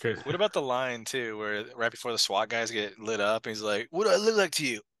 movie is crazy. What about the line too, where right before the SWAT guys get lit up, and he's like, "What do I look like to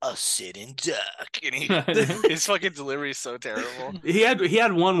you? A sitting duck." And his fucking delivery is so terrible. He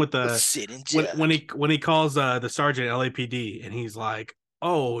had one with A the sitting duck. when he calls the sergeant at LAPD and he's like,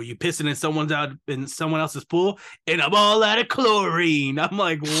 "Oh, you pissing in someone else's pool and I'm all out of chlorine." I'm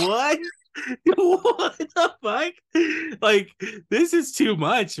like, "What? What the fuck? Like, this is too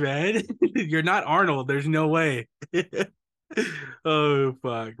much, man. You're not Arnold. There's no way." Oh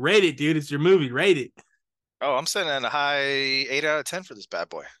fuck. Rate it, dude. It's your movie. Rate it. Oh, I'm sitting at a high 8 out of 10 for this bad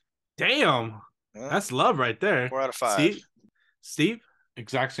boy. Damn. Yeah, That's love right there. 4 out of 5. Steve?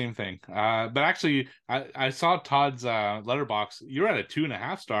 Exact same thing. But actually, I saw Todd's letterbox. You're at a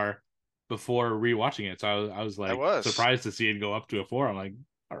 2.5 star before rewatching it, so I was like surprised to see it go up to a 4. I'm like,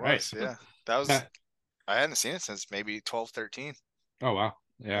 all right, Yeah, that was. I hadn't seen it since maybe 12, 13. Oh wow,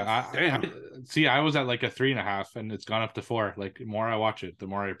 yeah. I was at like a 3.5, and it's gone up to 4. Like the more I watch it, the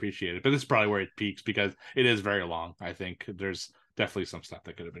more I appreciate it. But this is probably where it peaks because it is very long. I think there's definitely some stuff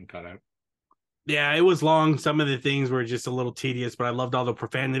that could have been cut out. Yeah, it was long. Some of the things were just a little tedious, but I loved all the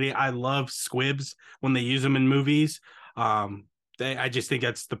profanity. I love squibs when they use them in movies. I just think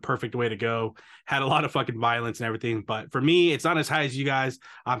that's the perfect way to go. Had a lot of fucking violence and everything, but for me, it's not as high as you guys.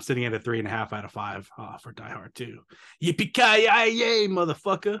 I'm sitting at a 3.5 out of 5 for Die Hard 2. Yippee-ki-yay,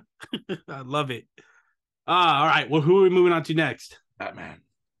 motherfucker! I love it. All right. Well, who are we moving on to next? Batman.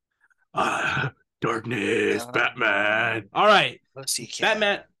 Darkness, Batman. All right.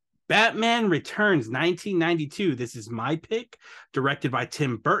 Pussycat. Batman Returns 1992. This is my pick. Directed by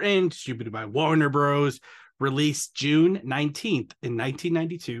Tim Burton, distributed by Warner Bros. Released June 19th in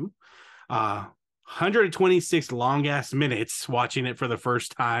 1992. 126 long ass minutes watching it for the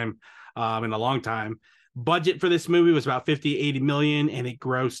first time. in a long time. Budget for this movie was about 50-80 million, and it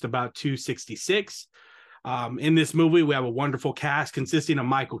grossed about 266. In this movie, we have a wonderful cast consisting of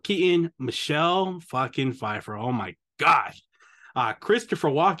Michael Keaton, Michelle fucking Pfeiffer. Oh my gosh. Christopher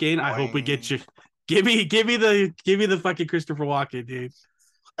Walken. I hope we get you. Give me the fucking Christopher Walken, dude.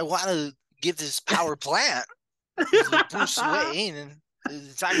 I want to give this power plant to Bruce Wayne,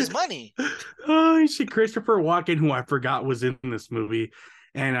 and time is money. Oh shit, Christopher Walken, who I forgot was in this movie,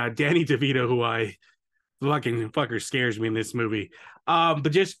 and Danny DeVito, who I fucker scares me in this movie.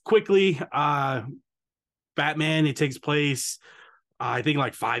 But just quickly, Batman, it takes place I think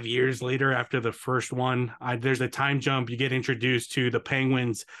like 5 years later after the first one. There's a time jump. You get introduced to the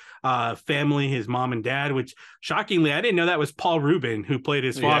Penguin's family, his mom and dad, which shockingly I didn't know that was Paul Rubin who played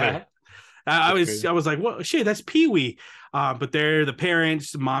his father. I was like, well, shit, that's Pee-wee. But they're the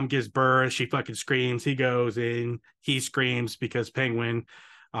parents. Mom gives birth. She fucking screams. He goes in. He screams because Penguin,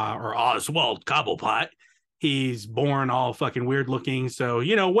 or Oswald Cobblepot, he's born all fucking weird looking. So,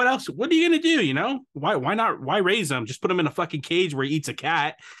 what else? What are you going to do? Why not? Why raise him? Just put him in a fucking cage where he eats a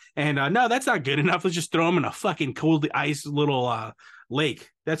cat. And no, that's not good enough. Let's just throw him in a fucking cold ice little lake.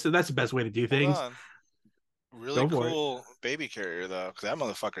 That's the best way to do things. Really cool baby carrier, though, because that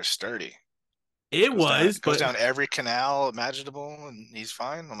motherfucker's sturdy. It goes down every canal imaginable, and he's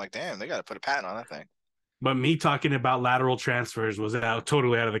fine. I'm like, damn, they got to put a patent on that thing. But me talking about lateral transfers was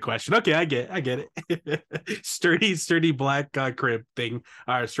totally out of the question. Okay, I get it. sturdy black crib thing,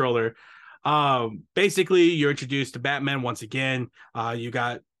 stroller. Basically, you're introduced to Batman once again. You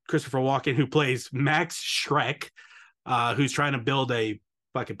got Christopher Walken, who plays Max Schreck, who's trying to build a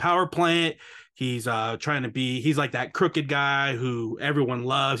fucking power plant. He's he's like that crooked guy who everyone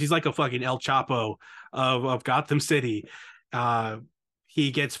loves. He's like a fucking El Chapo of Gotham City.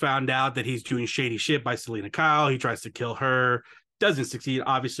 He gets found out that he's doing shady shit by Selena Kyle. He tries to kill her. Doesn't succeed.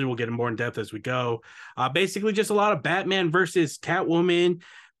 Obviously, we'll get more in depth as we go. Basically, just a lot of Batman versus Catwoman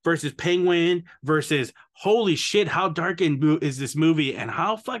versus Penguin versus holy shit, how dark is this movie and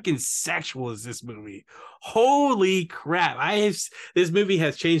how fucking sexual is this movie? Holy crap. This movie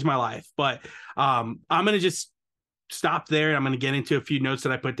has changed my life. But I'm going to just stop there. I'm going to get into a few notes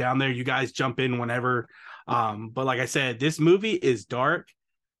that I put down there. You guys jump in whenever. But like I said, this movie is dark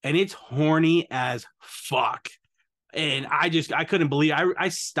and it's horny as fuck. And I couldn't believe I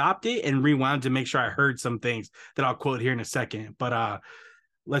stopped it and rewound to make sure I heard some things that I'll quote here in a second. But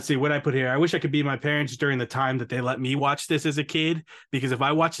let's see what I put here. I wish I could be my parents during the time that they let me watch this as a kid, because if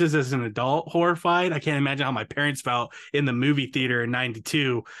I watched this as an adult horrified, I can't imagine how my parents felt in the movie theater in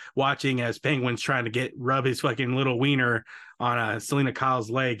 92 watching as Penguin's trying to rub his fucking little wiener on Selena Kyle's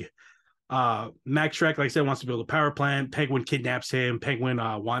leg. Max Schreck, like I said, wants to build a power plant. Penguin kidnaps him. Penguin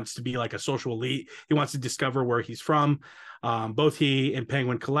wants to be like a social elite. He wants to discover where he's from. Both he and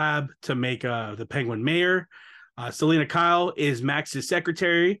Penguin collab to make the Penguin mayor. Selena Kyle is Max's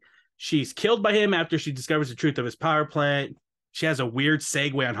secretary. She's killed by him after she discovers the truth of his power plant. She has a weird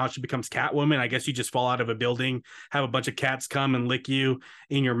segue on how she becomes Catwoman. I guess you just fall out of a building, have a bunch of cats come and lick you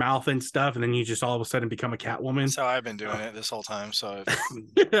in your mouth and stuff, and then you just all of a sudden become a Catwoman. That's how I've been doing it this whole time. So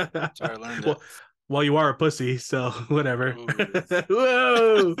I learned it. Well, you are a pussy, so whatever.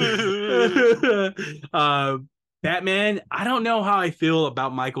 Whoa. Batman, I don't know how I feel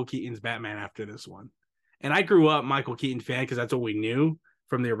about Michael Keaton's Batman after this one. And I grew up Michael Keaton fan because that's what we knew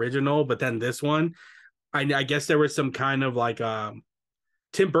from the original. But then this one, I guess there was some kind of like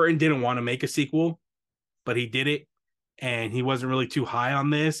Tim Burton didn't want to make a sequel, but he did it. And he wasn't really too high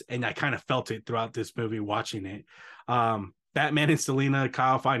on this. And I kind of felt it throughout this movie watching it. Batman and Selena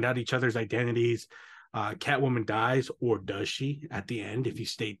Kyle find out each other's identities. Catwoman dies, or does she at the end if you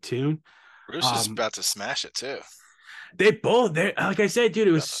stay tuned? Bruce is about to smash it too. They're like I said, dude,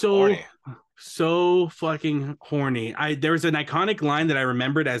 it was so fucking horny. There was an iconic line that I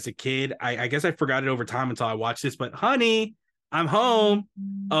remembered as a kid. I guess I forgot it over time until I watched this, but honey, I'm home.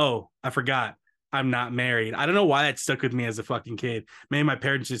 Oh, I forgot. I'm not married. I don't know why that stuck with me as a fucking kid. Maybe my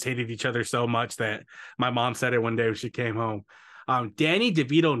parents just hated each other so much that my mom said it one day when she came home. Danny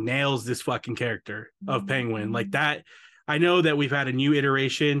DeVito nails this fucking character of Penguin. Like that. I know that we've had a new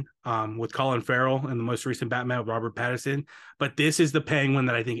iteration with Colin Farrell and the most recent Batman with Robert Pattinson, but this is the Penguin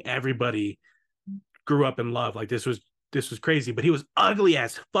that I think everybody grew up and loved. Like this was crazy, but he was ugly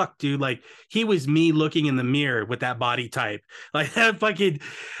as fuck, dude. Like he was me looking in the mirror with that body type. Like that fucking,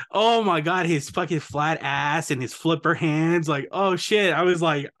 oh my God, his fucking flat ass and his flipper hands. Like, oh shit. I was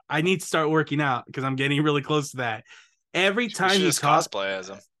like, I need to start working out because I'm getting really close to that. Every time he cosplay as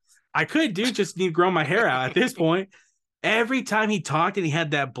him. I could just need to grow my hair out at this point. Every time he talked and he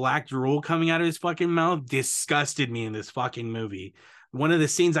had that black drool coming out of his fucking mouth, disgusted me in this fucking movie. one of the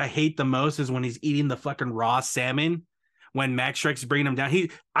scenes I hate the most is when he's eating the fucking raw salmon. When Max Shrek's bringing him down,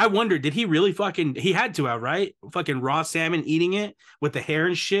 I wonder, did he really he had to have, right? Fucking raw salmon, eating it with the hair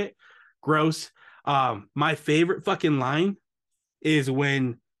and shit. Gross. My favorite fucking line is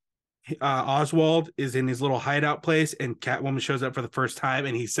when Oswald is in his little hideout place and Catwoman shows up for the first time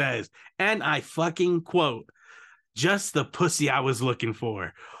and he says, and I fucking quote, just the pussy I was looking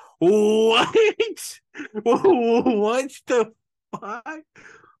for. What? What the fuck?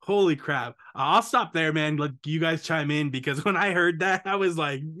 Holy crap. I'll stop there, man. Let you guys chime in, because when I heard that, I was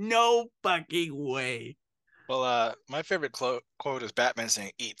like, no fucking way. Well, my favorite quote is Batman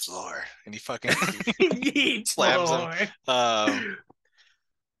saying, eat floor. And he fucking Eat slams floor. him.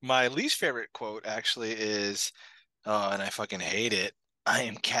 My least favorite quote actually is, and I fucking hate it. I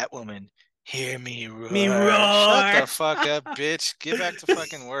am Catwoman. Hear me roar. Me roar. Shut the fuck up, bitch. Get back to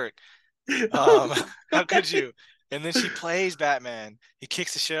fucking work. How could you? And then she plays Batman. He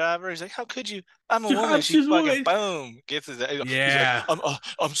kicks the shit out of her. He's like, how could you? I'm a woman. She fucking boom. Gets his yeah. He's like,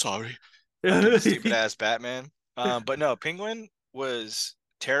 I'm sorry. Stupid ass Batman. But no, Penguin was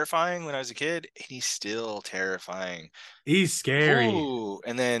terrifying when I was a kid, and he's still terrifying. He's scary. Ooh.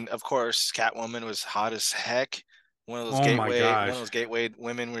 And then of course Catwoman was hot as heck. One of those gateway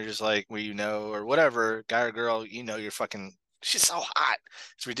women where you're just like, where or whatever, guy or girl, you're fucking, she's so hot.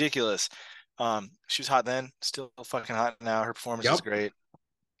 It's ridiculous. She was hot then, still fucking hot now. Her performance is great.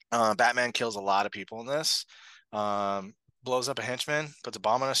 Batman kills a lot of people in this. Blows up a henchman, puts a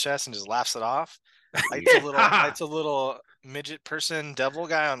bomb on his chest, and just laughs it off. Lights a little midget person devil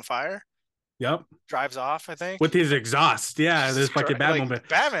guy on fire. Yep. Drives off, I think, with his exhaust. Yeah, this fucking Batman. Like,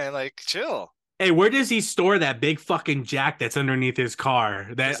 Batman, like, chill. Hey, where does he store that big fucking jack that's underneath his car?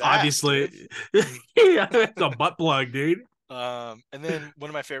 That his obviously, yeah, it's a butt plug, dude. And then one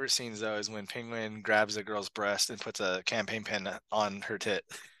of my favorite scenes though is when Penguin grabs a girl's breast and puts a campaign pen on her tit.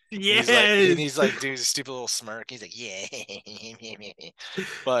 Yeah, he's like doing a stupid little smirk. He's like, yeah.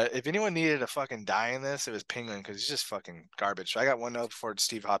 But if anyone needed a fucking die in this, it was Penguin, because he's just fucking garbage. So I got one note before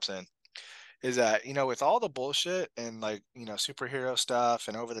Steve hops in. Is that, with all the bullshit and like, superhero stuff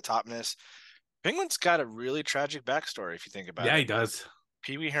and over the topness, Penguin's got a really tragic backstory if you think about it. Yeah, he does.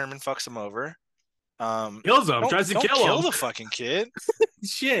 Pee Wee Herman fucks him over. Kills him, tries to kill him. The fucking kid.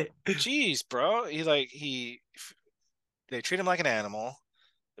 Shit. Jeez, bro. They treat him like an animal,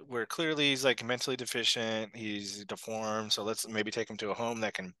 where clearly he's like mentally deficient, he's deformed, so let's maybe take him to a home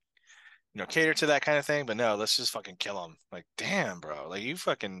that can, cater to that kind of thing. But no, let's just fucking kill him. Like, damn, bro. Like,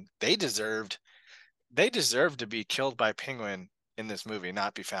 they deserved to be killed by Penguin in this movie,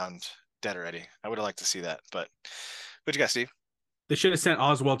 not be found dead already. I would have liked to see that. But what you got, Steve? They should have sent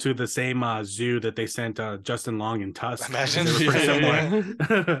Oswald to the same zoo that they sent Justin Long and Tusk. Imagine.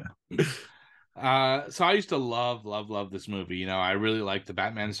 So I used to love this movie. I really liked the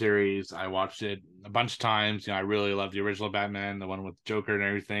Batman series. I watched it a bunch of times. I really loved the original Batman, the one with Joker and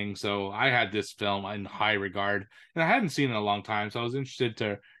everything. So I had this film in high regard, and I hadn't seen it in a long time. So I was interested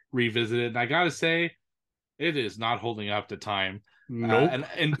to revisit it. And I gotta say, it is not holding up to time. Nope.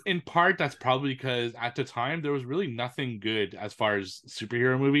 And in part, that's probably because at the time there was really nothing good as far as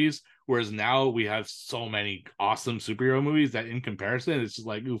superhero movies. Whereas now we have so many awesome superhero movies that in comparison, it's just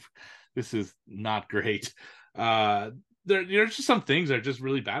like, oof, this is not great. There's just some things that are just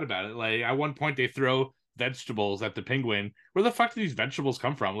really bad about it. Like at one point they throw vegetables at the Penguin. Where the fuck do these vegetables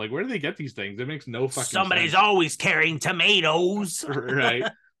come from? Like, where do they get these things? It makes no fucking sense. Somebody's always carrying tomatoes. Right.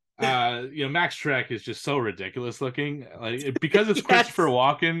 Max Shrek is just so ridiculous looking. Like, because it's Christopher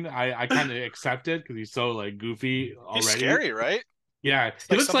Walken, I kind of accept it because he's so like goofy already. He's scary, right? Yeah, it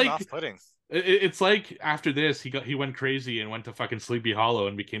looks like off-putting. It's like after this he went crazy and went to fucking Sleepy Hollow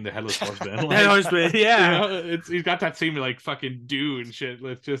and became the Headless Horseman. Horseman, yeah. He's got that same like fucking do and shit.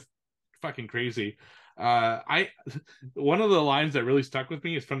 It's just fucking crazy. One of the lines that really stuck with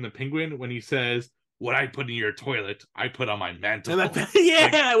me is from the Penguin when he says, "What I put in your toilet, I put on my mantle."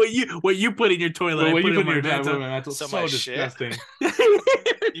 Yeah, like, what you put in your toilet, I put in my mantle. So disgusting.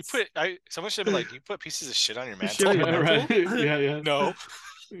 Someone should be like, "You put pieces of shit on your mantle." Right? Yeah. No.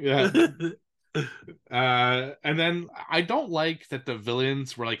 Yeah. And then I don't like that the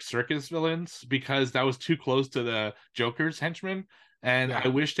villains were like circus villains, because that was too close to the Joker's henchmen, and I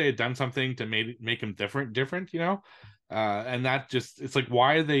wish they had done something to make him different, and that just, it's like,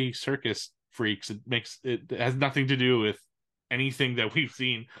 why are they circus freaks? It has nothing to do with anything that we've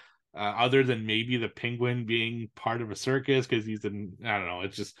seen, other than maybe the Penguin being part of a circus because I don't know,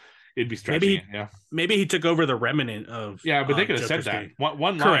 it'd be stretching. Maybe he took over the remnant of. Yeah, but they could have said that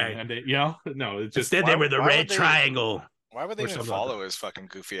one line, and they, no, it's just instead they were the red triangle. Why would they even follow his fucking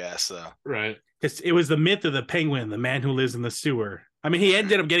goofy ass though? Right, because it was the myth of the Penguin, the man who lives in the sewer. I mean, he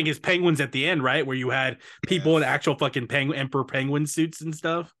ended up getting his penguins at the end, right? Where you had people in actual fucking emperor penguin suits and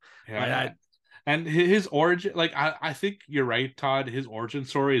stuff. Yeah. And his origin, like, I think you're right, Todd. His origin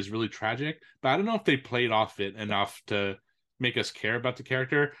story is really tragic, but I don't know if they played off it enough to make us care about the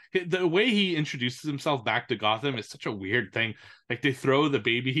character. The way he introduces himself back to Gotham is such a weird thing. Like, they throw the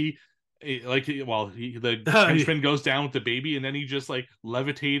baby, like, the henchman goes down with the baby, and then he just like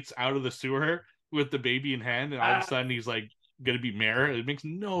levitates out of the sewer with the baby in hand, and all of a sudden he's like gonna be mayor. It makes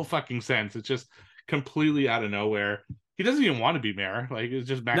no fucking sense. It's just completely out of nowhere. He doesn't even want to be mayor. Like, it's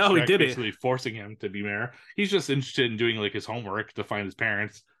just Max Schreck basically forcing him to be mayor. He's just interested in doing like his homework to find his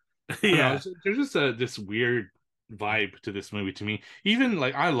parents. Yeah, there's just this weird vibe to this movie to me. Even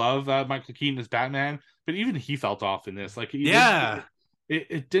like, I love Michael Keaton as Batman, but even he felt off in this. Like,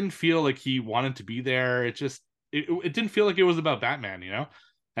 it didn't feel like he wanted to be there. It didn't feel like it was about Batman, you know.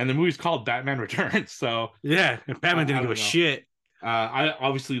 And the movie's called Batman Returns, so yeah, Batman didn't give a shit. I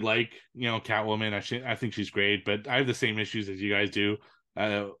obviously like, Catwoman. I think she's great, but I have the same issues as you guys do.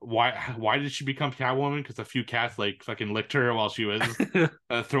 Why did she become Catwoman? Because a few cats like fucking licked her while she was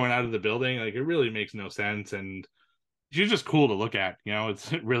thrown out of the building. Like, it really makes no sense, and she's just cool to look at.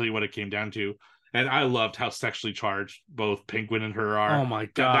 It's really what it came down to. And I loved how sexually charged both Penguin and her are. Oh my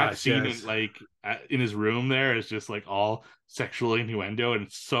god! That scene in his room there is just like all sexual innuendo, and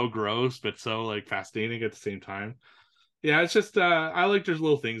it's so gross, but so like fascinating at the same time. Yeah, it's just I like there's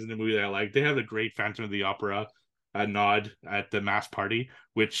little things in the movie that I like. They have a great Phantom of the Opera nod at the masked party,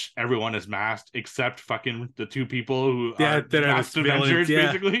 which everyone is masked except fucking the two people who are masked Avengers,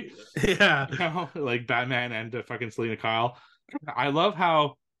 basically. Yeah, like Batman and fucking Selena Kyle. I love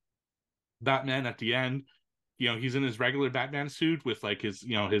how Batman at the end, he's in his regular Batman suit with like his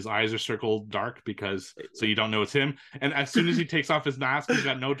eyes are circled dark so you don't know it's him. And as soon as he takes off his mask, he's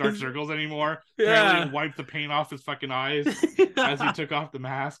got no dark circles anymore. Yeah, he wiped the paint off his fucking eyes as he took off the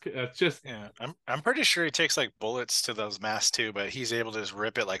mask. It's just I'm pretty sure he takes like bullets to those masks too, but he's able to just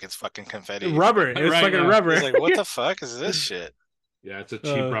rip it like it's fucking confetti. Rubber. It's fucking rubber. He's like, what the fuck is this shit? Yeah, it's a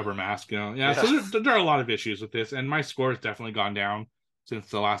cheap rubber mask. Yeah. So there are a lot of issues with this, and my score has definitely gone down since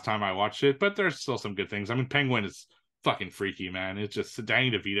the last time I watched it, but there's still some good things. I mean, Penguin is fucking freaky, man. It's just Danny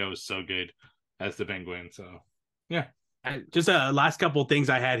DeVito is so good as the Penguin. So yeah. Just last couple of things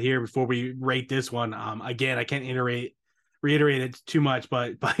I had here before we rate this one. Again, I can't reiterate it too much,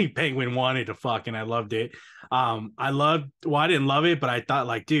 but Penguin wanted to fuck, and I loved it. I didn't love it, but I thought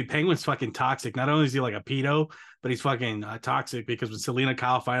like, dude, Penguin's fucking toxic. Not only is he like a pedo, but he's fucking toxic, because when Selena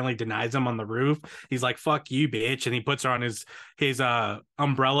Kyle finally denies him on the roof, he's like, fuck you, bitch. And he puts her on his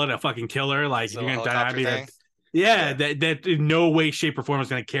umbrella to fucking kill her. Like, you're gonna deny me. That in no way, shape, or form is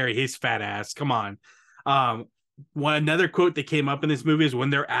gonna carry his fat ass. Come on. Another quote that came up in this movie is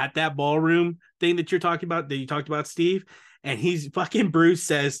when they're at that ballroom thing that you talked about, Steve, and he's fucking Bruce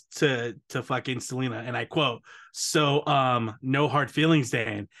says to fucking Selena, and I quote, "So no hard feelings,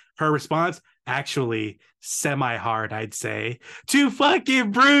 Dan." Her response, "Actually, semi-hard, I'd say," to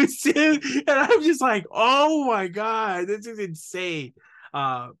fucking Bruce, dude. And I'm just like, oh my god, this is insane.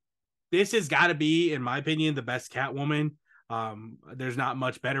 This has got to be, in my opinion, the best Catwoman. There's not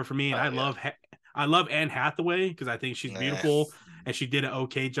much better for me, and I love Anne Hathaway because I think she's beautiful and she did an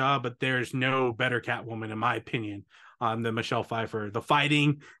okay job, but there's no better Catwoman in my opinion than Michelle Pfeiffer. The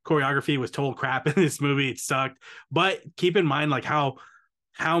fighting choreography was total crap in this movie. It sucked, but keep in mind like how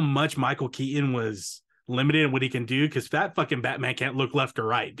much Michael Keaton was limited in what he can do, because that fucking Batman can't look left or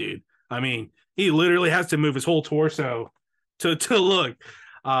right, dude. I mean, he literally has to move his whole torso to look.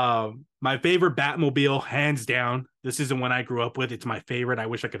 My favorite Batmobile, hands down. This isn't one I grew up with. It's my favorite. I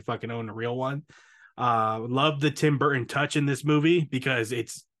wish I could fucking own a real one. Love the Tim Burton touch in this movie because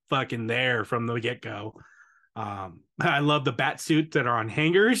it's fucking there from the get-go. I love the bat suits that are on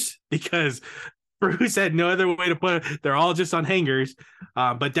hangers because Bruce had no other way to put it. They're all just on hangers,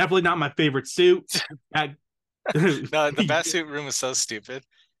 but definitely not my favorite suit. No, the bat suit room is so stupid.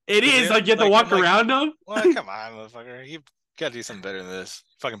 It is. Like, you have to walk around them. Well, come on, motherfucker. You gotta do something better than this.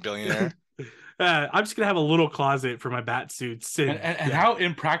 Fucking billionaire. I'm just gonna have a little closet for my bat suits. And how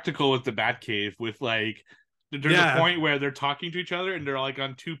impractical is the Batcave with like there's a point where they're talking to each other and they're like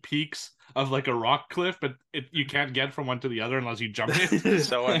on two peaks of like a rock cliff, but you can't get from one to the other unless you jump it.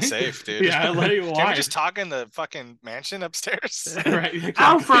 So unsafe, dude. Yeah, like, why? Can we just talk in the fucking mansion upstairs? Right, exactly.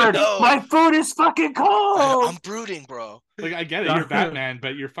 Alfred, my food is fucking cold. I'm brooding, bro. Like, I get it, you're Batman,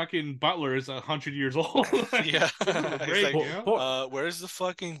 but your fucking butler is 100 years old. Yeah. Great, like, where's the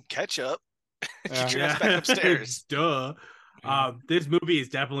fucking ketchup? Get your ass back upstairs. Duh. This movie is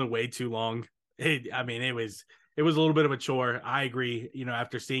definitely way too long. It it was a little bit of a chore. I agree. You know,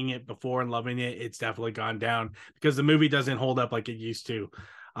 after seeing it before and loving it, it's definitely gone down because the movie doesn't hold up like it used to.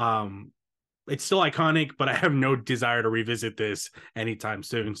 It's still iconic, but I have no desire to revisit this anytime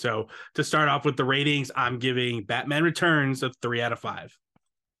soon. So to start off with the ratings, I'm giving Batman Returns a 3 out of 5.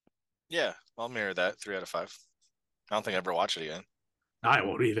 Yeah, I'll mirror that. 3 out of 5. I don't think I ever watch it again. I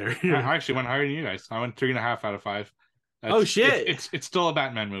won't either. I actually went higher than you guys. I went 3.5 out of 5. Oh shit! It's still a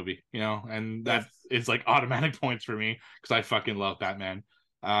Batman movie, you know, and that is like automatic points for me because I fucking love Batman.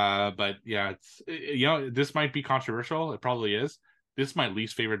 But yeah, it's, you know, this might be controversial. It probably is. This is my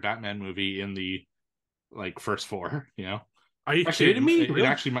least favorite Batman movie in the like first 4. You know, are you kidding me? It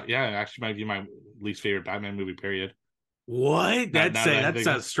actually might be my least favorite Batman movie. Period. What? That's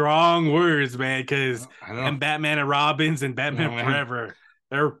a strong words, man. Because and Batman and Robins and Batman Forever,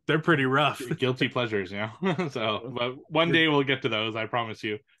 they're pretty rough. Guilty pleasures, you know. So, but one day we'll get to those. I promise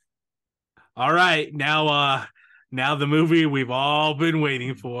you. All right, now the movie we've all been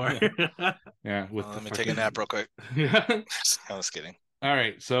waiting for. Yeah. Let me take a nap real quick. Yeah. I was kidding. All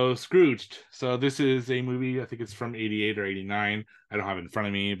right, so Scrooged. So this is a movie. I think it's from '88 or '89. I don't have it in front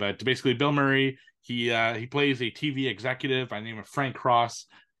of me, but basically, Bill Murray. He plays a TV executive by the name of Frank Cross,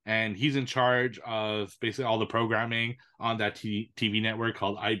 and he's in charge of basically all the programming on that TV network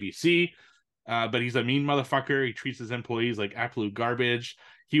called IBC. But he's a mean motherfucker. He treats his employees like absolute garbage.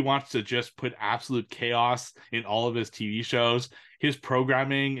 He wants to just put absolute chaos in all of his TV shows. His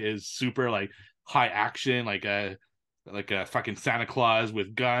programming is super like high action, like a fucking Santa Claus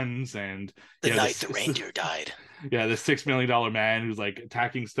with guns and the night the reindeer died. Yeah, the $6 million man who's like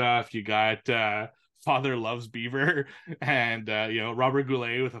attacking stuff. You got Father Loves Beaver and you know, Robert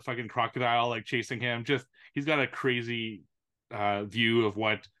Goulet with a fucking crocodile like chasing him. Just he's got a crazy view of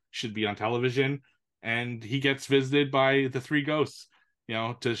what should be on television, and he gets visited by the 3 ghosts, you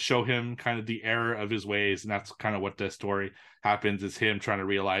know, to show him kind of the error of his ways. And that's kind of what the story happens, is him trying to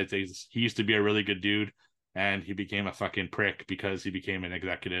realize that he used to be a really good dude and he became a fucking prick because he became an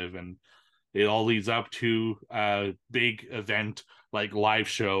executive. And it all leads up to a big event like live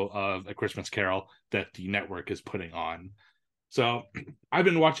show of A Christmas Carol that the network is putting on. So I've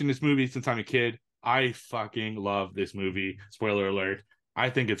been watching this movie since I'm a kid. I fucking love this movie. Spoiler alert. I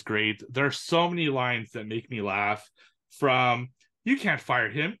think it's great. There are so many lines that make me laugh, from "You can't fire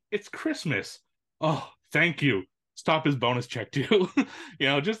him. It's Christmas. Oh, thank you. Stop his bonus check too." You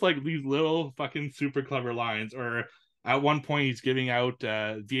know, just like these little fucking super clever lines. Or at one point he's giving out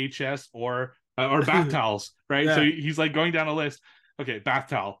VHS or bath towels, right? Yeah. So he's like going down a list. Okay, bath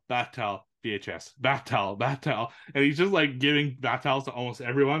towel, VHS, bath towel. And he's just like giving bath towels to almost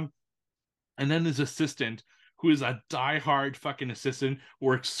everyone. And then his assistant, who is a diehard fucking assistant,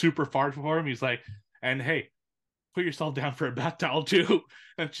 works super hard for him. He's like, and hey, put yourself down for a bath towel too.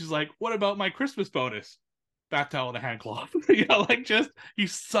 And she's like, what about my Christmas bonus? Bath towel and a hand cloth. You know, like, just,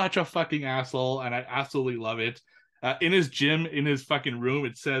 he's such a fucking asshole, and I absolutely love it. In his gym, in his fucking room,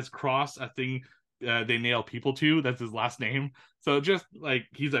 it says Cross, a thing they nail people to. That's his last name. So just like,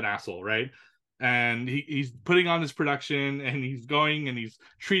 he's an asshole, right? And he's putting on this production, and he's going and he's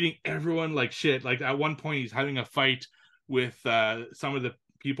treating everyone like shit. Like at one point, he's having a fight with some of the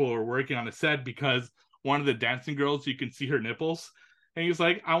people who are working on the set because one of the dancing girls, you can see her nipples. And he's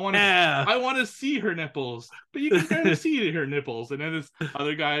like, I want to see her nipples, but you can barely see her nipples. And then this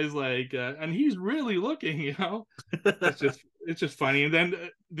other guy's like, and he's really looking, you know. It's just funny. And then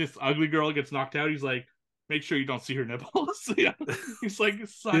this ugly girl gets knocked out. He's like, make sure you don't see her nipples. Yeah. He's like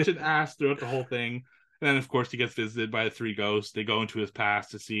such an ass throughout the whole thing. And then of course he gets visited by the 3 ghosts. They go into his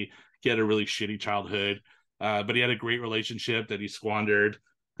past to see he had a really shitty childhood, but he had a great relationship that he squandered.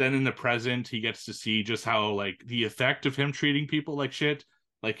 Then in the present, he gets to see just how, like, the effect of him treating people like shit,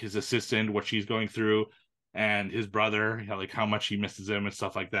 like his assistant, what she's going through, and his brother, you know, like how much he misses him and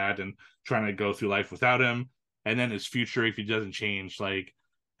stuff like that, and trying to go through life without him. And then his future, if he doesn't change, like,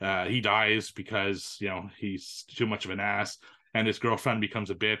 he dies because, you know, he's too much of an ass, and his girlfriend becomes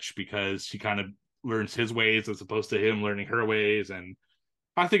a bitch because she kind of learns his ways as opposed to him learning her ways. And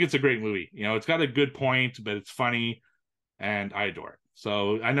I think it's a great movie. You know, it's got a good point, but it's funny, and I adore it.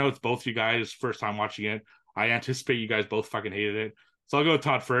 So I know it's both you guys' first time watching it. I anticipate you guys both fucking hated it. So I'll go with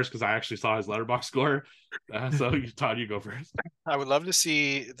Todd first because I actually saw his Letterboxd score. So Todd, you go first. I would love to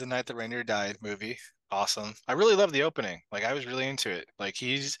see The Night the Reindeer Died movie. Awesome. I really love the opening. Like, I was really into it. Like,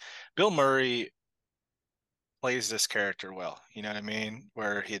 Bill Murray plays this character well. You know what I mean?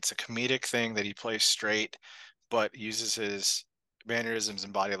 Where it's a comedic thing that he plays straight, but uses his mannerisms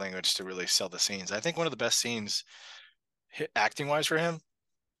and body language to really sell the scenes. I think one of the best scenes acting wise for him,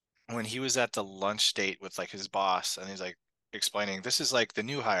 when he was at the lunch date with like his boss, and he's like, explaining this is like the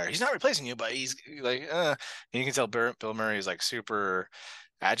new hire. He's not replacing you, but he's like, and you can tell Bill Murray is like super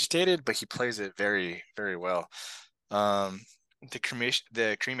agitated, but he plays it very, very well.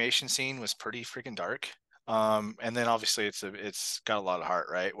 The cremation scene was pretty freaking dark. And then obviously it's got a lot of heart,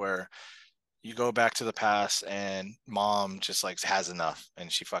 right? Where you go back to the past and mom just like has enough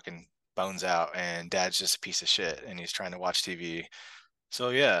and she fucking bones out and dad's just a piece of shit and he's trying to watch TV. So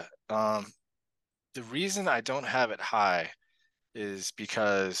yeah, the reason I don't have it high is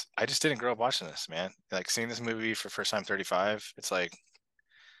because I just didn't grow up watching this, man. Like seeing this movie for first time 35, it's like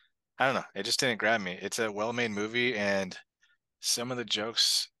I don't know, it just didn't grab me. It's a well-made movie and some of the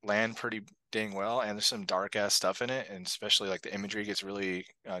jokes land pretty dang well, and there's some dark ass stuff in it, and especially like the imagery gets really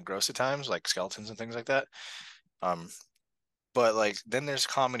gross at times, like skeletons and things like that. Um, but like then there's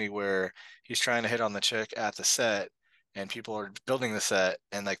comedy where he's trying to hit on the chick at the set, and people are building the set,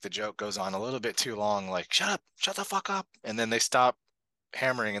 and like the joke goes on a little bit too long, like shut up, shut the fuck up, and then they stop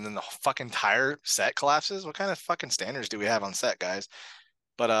hammering, and then the fucking entire set collapses. What kind of fucking standards do we have on set, guys?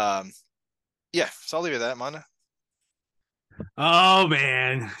 But yeah, so I'll leave it at that, Manda. Oh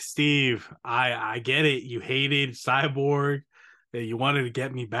man, Steve, I get it. You hated Cyborg, that you wanted to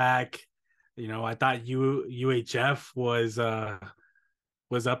get me back. You know, I thought UHF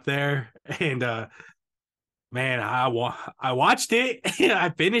was up there, and man, I watched it. I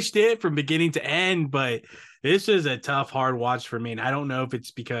finished it from beginning to end, but this was a tough, hard watch for me. And I don't know if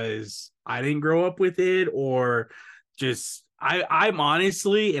it's because I didn't grow up with it or just I'm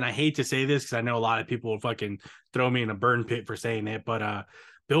honestly, and I hate to say this because I know a lot of people will fucking throw me in a burn pit for saying it, but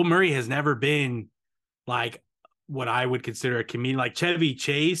Bill Murray has never been like what I would consider a comedian, like Chevy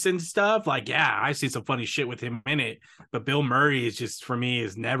Chase and stuff. Like, yeah, I see some funny shit with him in it, but Bill Murray is just, for me,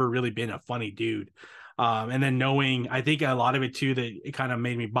 has never really been a funny dude. And then knowing, I think a lot of it too, that it kind of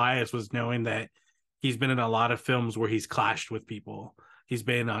made me biased was knowing that he's been in a lot of films where he's clashed with people. He's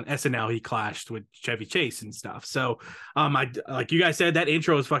been on SNL. He clashed with Chevy Chase and stuff. So, I like you guys said, that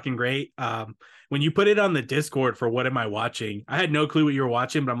intro is fucking great. When you put it on the Discord for what am I watching, I had no clue what you were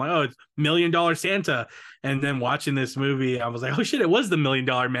watching, but I'm like, oh, it's $1 Million Santa. And then watching this movie, I was like, oh shit, it was the $1 Million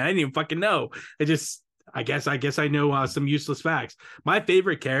Man. I didn't even fucking know. It just, I guess I know some useless facts. My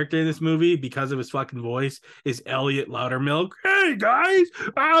favorite character in this movie, because of his fucking voice, is Elliot Loudermilk. Hey guys,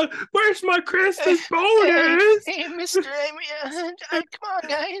 where's my Christmas bonus? Hey, Mr. Come on,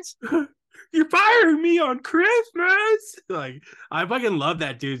 guys. You're firing me on Christmas. Like, I fucking love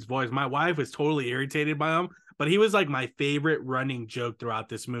that dude's voice. My wife was totally irritated by him, but he was like my favorite running joke throughout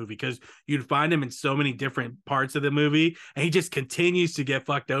this movie because you'd find him in so many different parts of the movie, and he just continues to get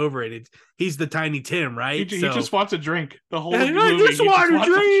fucked over it. He's the Tiny Tim, right? He just wants a drink the whole movie. I just want a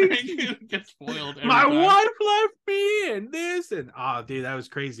drink. He gets spoiled. My wife left me and this, and oh, dude, that was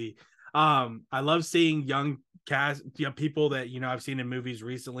crazy. I love seeing young cast, people that I've seen in movies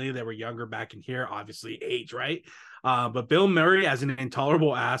recently that were younger back in here. Obviously, age, right? But Bill Murray as an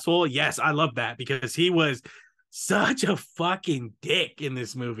intolerable asshole, yes, I love that because he was such a fucking dick in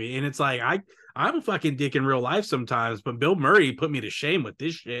this movie, and it's like I'm a fucking dick in real life sometimes, but Bill Murray put me to shame with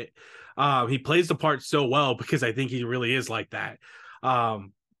this shit. He plays the part so well because I think he really is like that.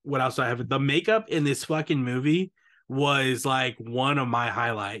 What else do I have? The makeup in this fucking movie was like one of my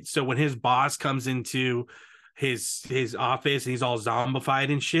highlights. So when his boss comes into his office and he's all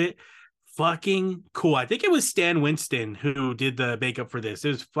zombified and shit, fucking cool. I think it was Stan Winston who did the makeup for this. It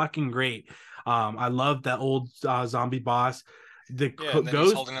was fucking great. I love that old zombie boss. The ghost,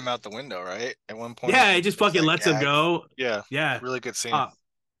 he's holding him out the window, right? At one point, yeah, it just fucking lets him go. Yeah, really good scene.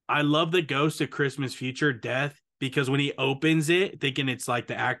 I love the Ghost of Christmas Future Death because when he opens it, thinking it's like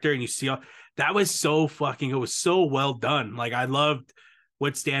the actor, and you see that was so fucking. It was so well done. Like, I loved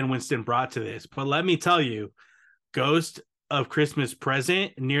what Stan Winston brought to this. But let me tell you, Ghost of Christmas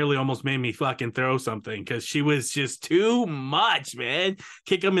Present nearly almost made me fucking throw something because she was just too much, man.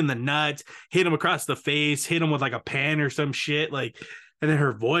 Kick him in the nuts, hit him across the face, hit him with like a pen or some shit. Like, and then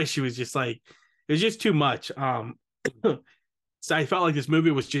her voice, she was just like, it was just too much. So I felt like this movie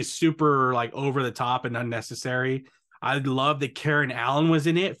was just super like over the top and unnecessary. I love that Karen Allen was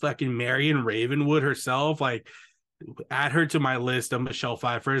in it, fucking Marion Ravenwood herself. Like, add her to my list of Michelle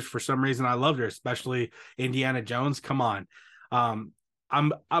Pfeiffer's. For some reason, I loved her, especially Indiana Jones. Come on. One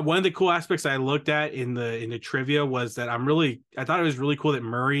of the cool aspects I looked at in the trivia was that I thought it was really cool that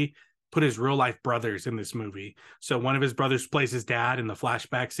Murray put his real life brothers in this movie. So one of his brothers plays his dad in the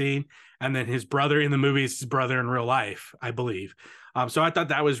flashback scene, and then his brother in the movie is his brother in real life, I believe. So I thought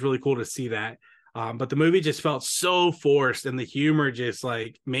that was really cool to see that. But the movie just felt so forced, and the humor just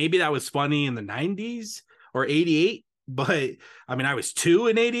like, maybe that was funny in the 90s or 88, but I mean, I was 2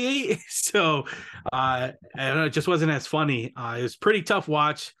 in '88, so I don't know, it just wasn't as funny. It was a pretty tough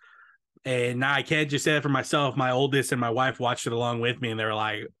watch, and now I can't just say it for myself. My oldest and my wife watched it along with me, and they were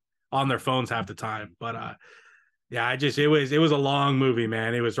like on their phones half the time. But yeah, it was a long movie,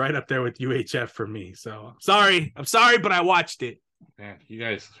 man. It was right up there with UHF for me. So I'm sorry, but I watched it. Man, you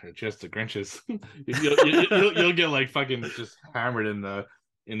guys are just the Grinches. You'll get like fucking just hammered in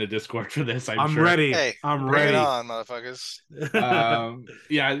the Discord for this. I'm sure. Ready. Hey, I'm bring ready. it on, motherfuckers.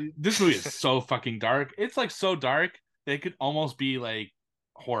 Yeah, this movie is so fucking dark. It's like so dark that it could almost be like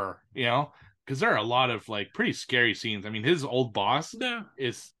horror, you know? Because there are a lot of like pretty scary scenes. I mean, his old boss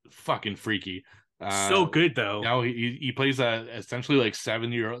is fucking freaky. So good though. You know, he plays a essentially like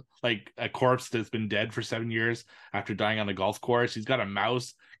 7-year-old, like a corpse that's been dead for 7 years after dying on a golf course. He's got a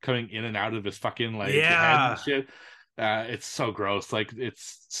mouse coming in and out of his fucking like head and shit. It's so gross. Like,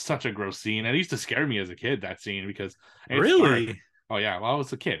 it's such a gross scene. And it used to scare me as a kid, that scene, because really dark. Oh yeah, well, I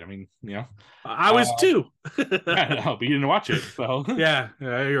was a kid. I mean, you know, I was too. I know, but you didn't watch it, so yeah,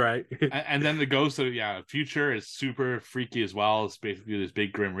 you're right. And then the ghost of future is super freaky as well. It's basically this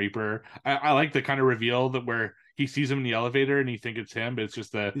big grim reaper. I like the kind of reveal that where he sees him in the elevator and you think it's him, but it's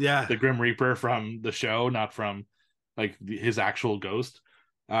just the grim reaper from the show, not from like his actual ghost.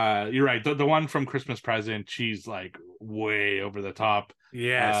 You're right. The one from Christmas Present, she's like way over the top.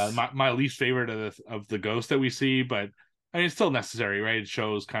 Yes. My least favorite of the ghost that we see, but I mean, it's still necessary, right? It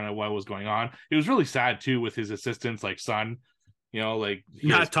shows kind of what was going on. It was really sad too with his assistant's like son, you know, like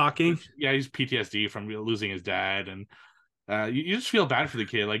not talking. Yeah, he's PTSD from losing his dad, and you just feel bad for the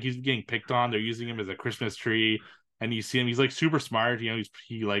kid. Like, he's getting picked on. They're using him as a Christmas tree, and you see him. He's like super smart. You know,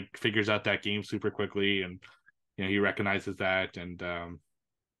 he like figures out that game super quickly, and you know, he recognizes that. And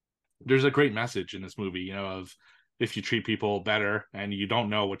there's a great message in this movie, you know, of if you treat people better and you don't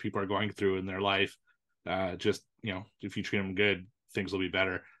know what people are going through in their life. Just, you know, if you treat them good, things will be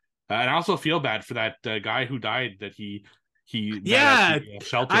better. And I also feel bad for that guy who died that he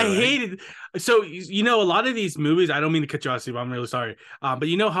shelter. I hated. So, you know, a lot of these movies, I don't mean to cut you off, Steve, I'm really sorry. But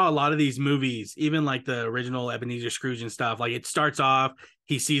you know how a lot of these movies, even like the original Ebenezer Scrooge and stuff, like it starts off,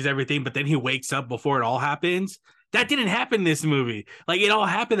 he sees everything, but then he wakes up before it all happens. That didn't happen in this movie. Like, it all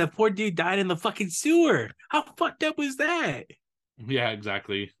happened. That poor dude died in the fucking sewer. How fucked up was that? Yeah,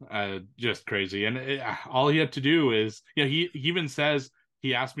 exactly. Just crazy. And all he had to do is, you know, he even says,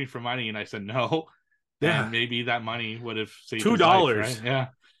 he asked me for money and I said no. Yeah. And maybe that money would have saved $2, right? Yeah,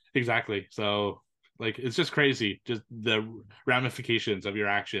 exactly. So, like, it's just crazy, just the ramifications of your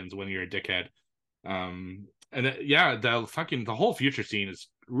actions when you're a dickhead. The whole future scene is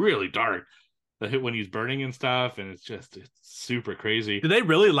really dark. The hit when he's burning and stuff, and it's super crazy. Did they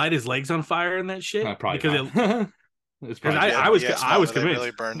really light his legs on fire in that shit? Probably because I was convinced. Really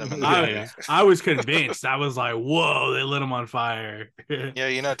burned him. I was convinced. I was like, "Whoa, they lit him on fire." Yeah,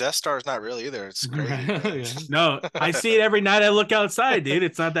 you know, Death Star is not real either. It's crazy. No, I see it every night. I look outside, dude.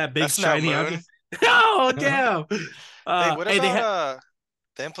 It's not that big shiny. Oh damn! Hey, what about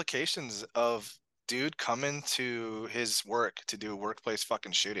the implications of dude coming to his work to do a workplace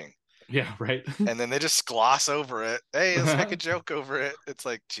fucking shooting? Yeah, right. And then they just gloss over it. Hey, let's make a joke over it. It's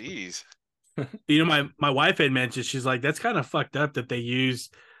like, geez. You know, my wife had mentioned, she's like, that's kind of fucked up that they use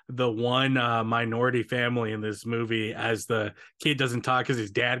the one minority family in this movie as the kid doesn't talk because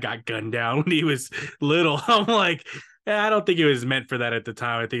his dad got gunned down when he was little. I'm like, I don't think it was meant for that at the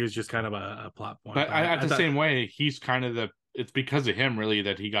time. I think it was just kind of a plot point. But the same way, he's kind of it's because of him really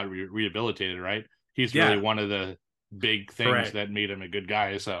that he got rehabilitated, right? He's really one of the big things that made him a good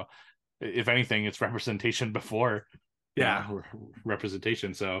guy. So if anything, it's representation before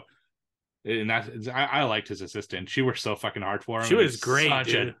representation. So and I liked his assistant. She worked so fucking hard for him. She was great.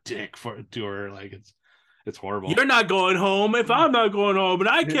 Such a dick to her. Like, it's horrible. You're not going home if I'm not going home, and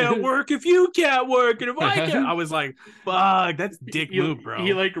I can't work if you can't work, and if I can't. I was like, fuck, that's dick move, bro.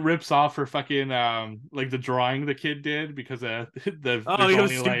 He like rips off her fucking like the drawing the kid did because he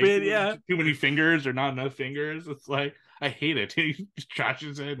was stupid. Too many fingers or not enough fingers. It's like, I hate it. He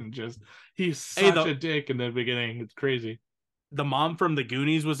trashes it and he's such a dick in the beginning. It's crazy. The mom from the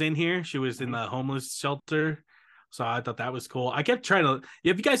Goonies was in here. She was in the homeless shelter. So I thought that was cool. I kept trying to...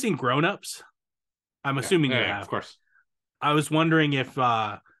 Have you guys seen Grown Ups? I'm assuming you have. Of course. I was wondering if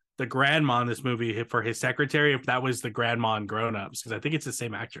the grandma in this movie, for his secretary, if that was the grandma in Grown Ups, because I think it's the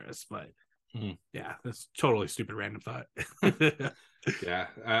same actress. But yeah, that's totally stupid random thought. Yeah.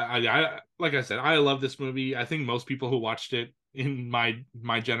 I like I said, I love this movie. I think most people who watched it in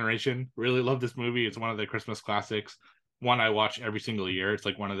my generation really love this movie. It's one of the Christmas classics. One I watch every single year. It's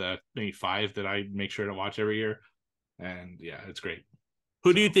like one of the maybe 5 that I make sure to watch every year. And yeah, it's great.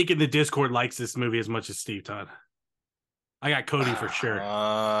 Who do you think in the Discord likes this movie as much as Steve Todd? I got Cody for sure.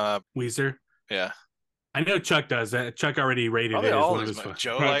 Weezer. Yeah. I know Chuck does that. Chuck already rated Probably it as all one of his his.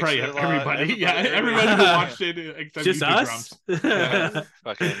 Joe Probably likes it a lot. everybody. Yeah, everybody who watched it except Just YouTube us. Grumps. Yeah.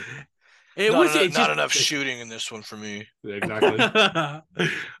 Fucking. It was Not enough shooting in this one for me. Yeah, exactly.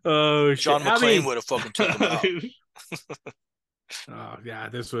 Oh shit! John McClane would have fucking took him out. Oh yeah,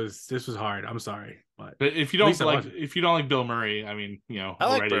 this was hard. I'm sorry, but if you at least don't I like watched Bill Murray, I mean, you know, I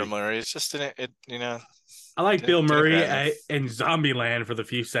like already. Bill Murray. It's just I like Bill Murray grab me. in Zombieland for the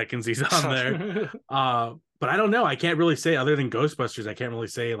few seconds he's on there. But I don't know. I can't really say other than Ghostbusters. I can't really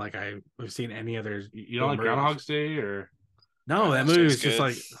say like I've seen any other. You don't like Groundhog's Day or no? That movie was just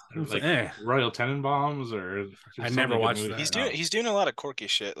good. like Royal Tenenbaums or I never watched that. He's doing a lot of quirky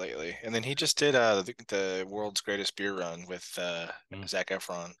shit lately, and then he just did the World's Greatest Beer Run with Zac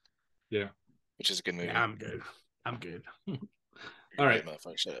Efron. Yeah, which is a good movie. Yeah, I'm good. All right.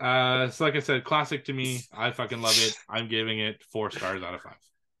 So like I said, classic to me. I fucking love it. I'm giving it 4 stars out of 5.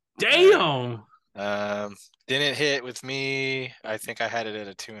 Damn. Didn't hit with me. I think I had it at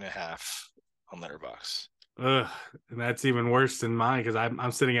a 2.5 on Letterboxd. Ugh, and that's even worse than mine because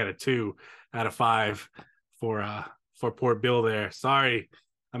I'm sitting at a 2 out of 5 for poor Bill there. Sorry.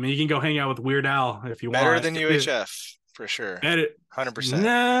 I mean, you can go hang out with Weird Al if you want. Better than UHF for sure. 100%.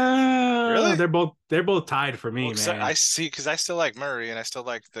 No, really? They're both tied for me, man. I see, because I still like Murray and I still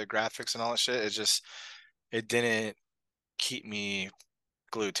like the graphics and all that shit. It didn't keep me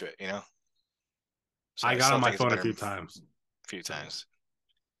glued to it, you know. So I got on my phone a few times.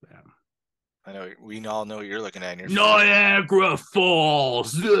 Yeah. I know we all know what you're looking at in your Niagara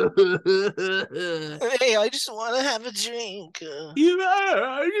Falls. Hey, I just want to have a drink.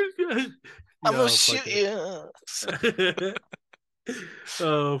 I'm gonna shoot you.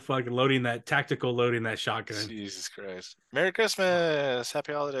 Oh, fucking loading that shotgun. Jesus Christ. Merry Christmas.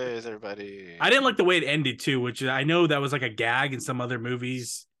 Happy holidays, everybody. I didn't like the way it ended too, which I know that was like a gag in some other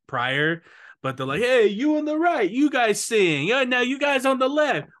movies prior, but they're like, hey, you on the right, you guys sing. Yeah, now you guys on the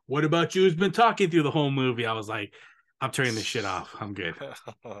left. What about you who's been talking through the whole movie? I was like, I'm turning this shit off. I'm good.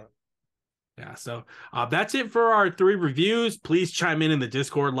 Yeah, so that's it for our 3 reviews. Please chime in the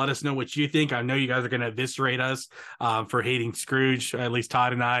Discord. Let us know what you think. I know you guys are going to eviscerate us for hating Scrooge, at least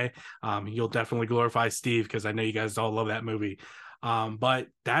Todd and I. You'll definitely glorify Steve because I know you guys all love that movie. But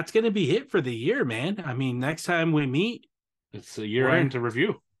that's going to be it for the year, man. I mean, next time we meet, it's a year-end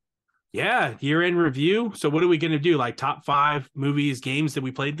review. Yeah, year-end review. So what are we going to do? Like top 5 movies, games that we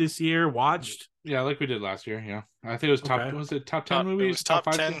played this year, watched? Yeah, like we did last year. Yeah, I think it was top. Okay. Was it top 10 movies? It was top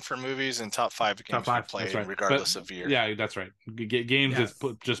 10 for movies and top 5 games we played, regardless of year. Yeah, that's right. Games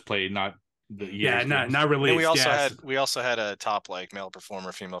just played, not the years. Yeah, not released. And we also had a top like male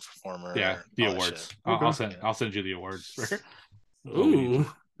performer, female performer. Yeah, the awards. I'll send you the awards. Ooh.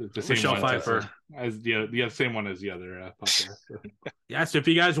 The same Michelle Pfeiffer as the same one as the other podcast. Yeah, so if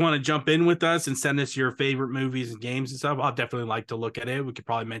you guys want to jump in with us and send us your favorite movies and games and stuff, I'll definitely like to look at it. We could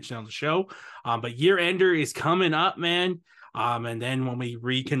probably mention it on the show. But Year Ender is coming up, man. And then when we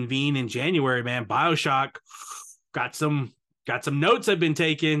reconvene in January, man, BioShock got some notes I've been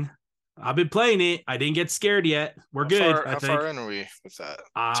taking. I've been playing it. I didn't get scared yet. We're good. How far in are we with that?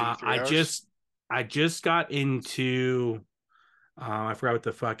 2-3 hours? I just got into. I forgot what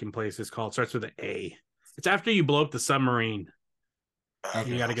the fucking place is called. It starts with an A. It's after you blow up the submarine. Okay.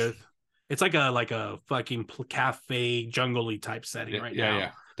 You gotta go. It's like a fucking cafe, jungle-y type setting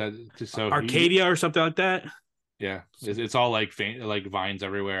now. Yeah. So Arcadia or something like that. Yeah, it's all like vines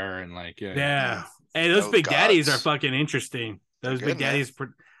everywhere and like yeah. Hey, those big daddies are fucking interesting. Those big daddies.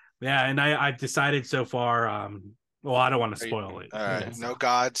 Yeah, and I've decided so far. Well, I don't want to spoil it. All right, no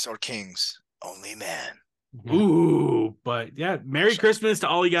gods or kings, only man. Ooh, but yeah, Merry Christmas to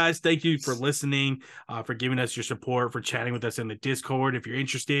all you guys. Thank you for listening, for giving us your support, for chatting with us in the Discord. If you're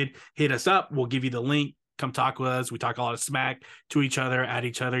interested, hit us up. We'll give you the link. Come talk with us. We talk a lot of smack to each other, at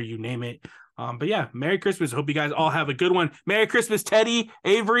each other, you name it. But yeah, Merry Christmas. Hope you guys all have a good one. Merry Christmas, Teddy,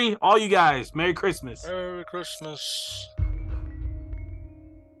 Avery, all you guys. Merry Christmas. Merry Christmas.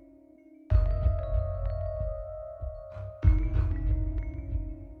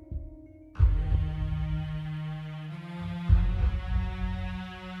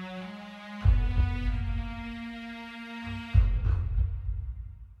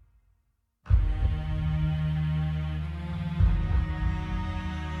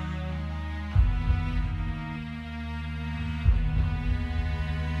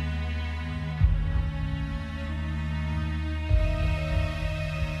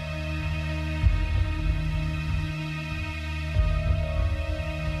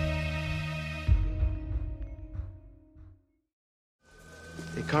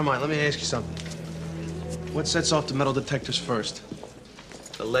 Hey, Carmine, let me ask you something. What sets off the metal detectors first?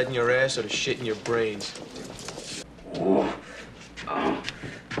 The lead in your ass or the shit in your brains?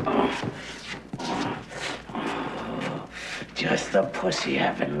 Just the pussy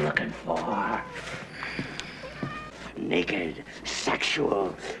I've been looking for. Naked,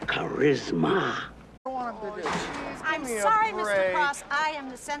 sexual charisma. I'm sorry, Mr. Cross. I am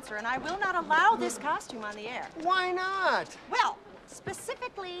the censor, and I will not allow this costume on the air. Why not? Well,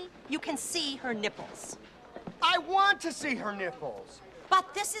 specifically, you can see her nipples. I want to see her nipples.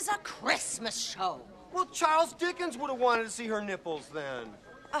 But this is a Christmas show. Well, Charles Dickens would have wanted to see her nipples then.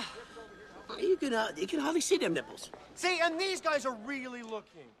 You can hardly see them nipples. See, and these guys are really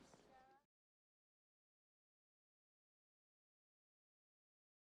looking.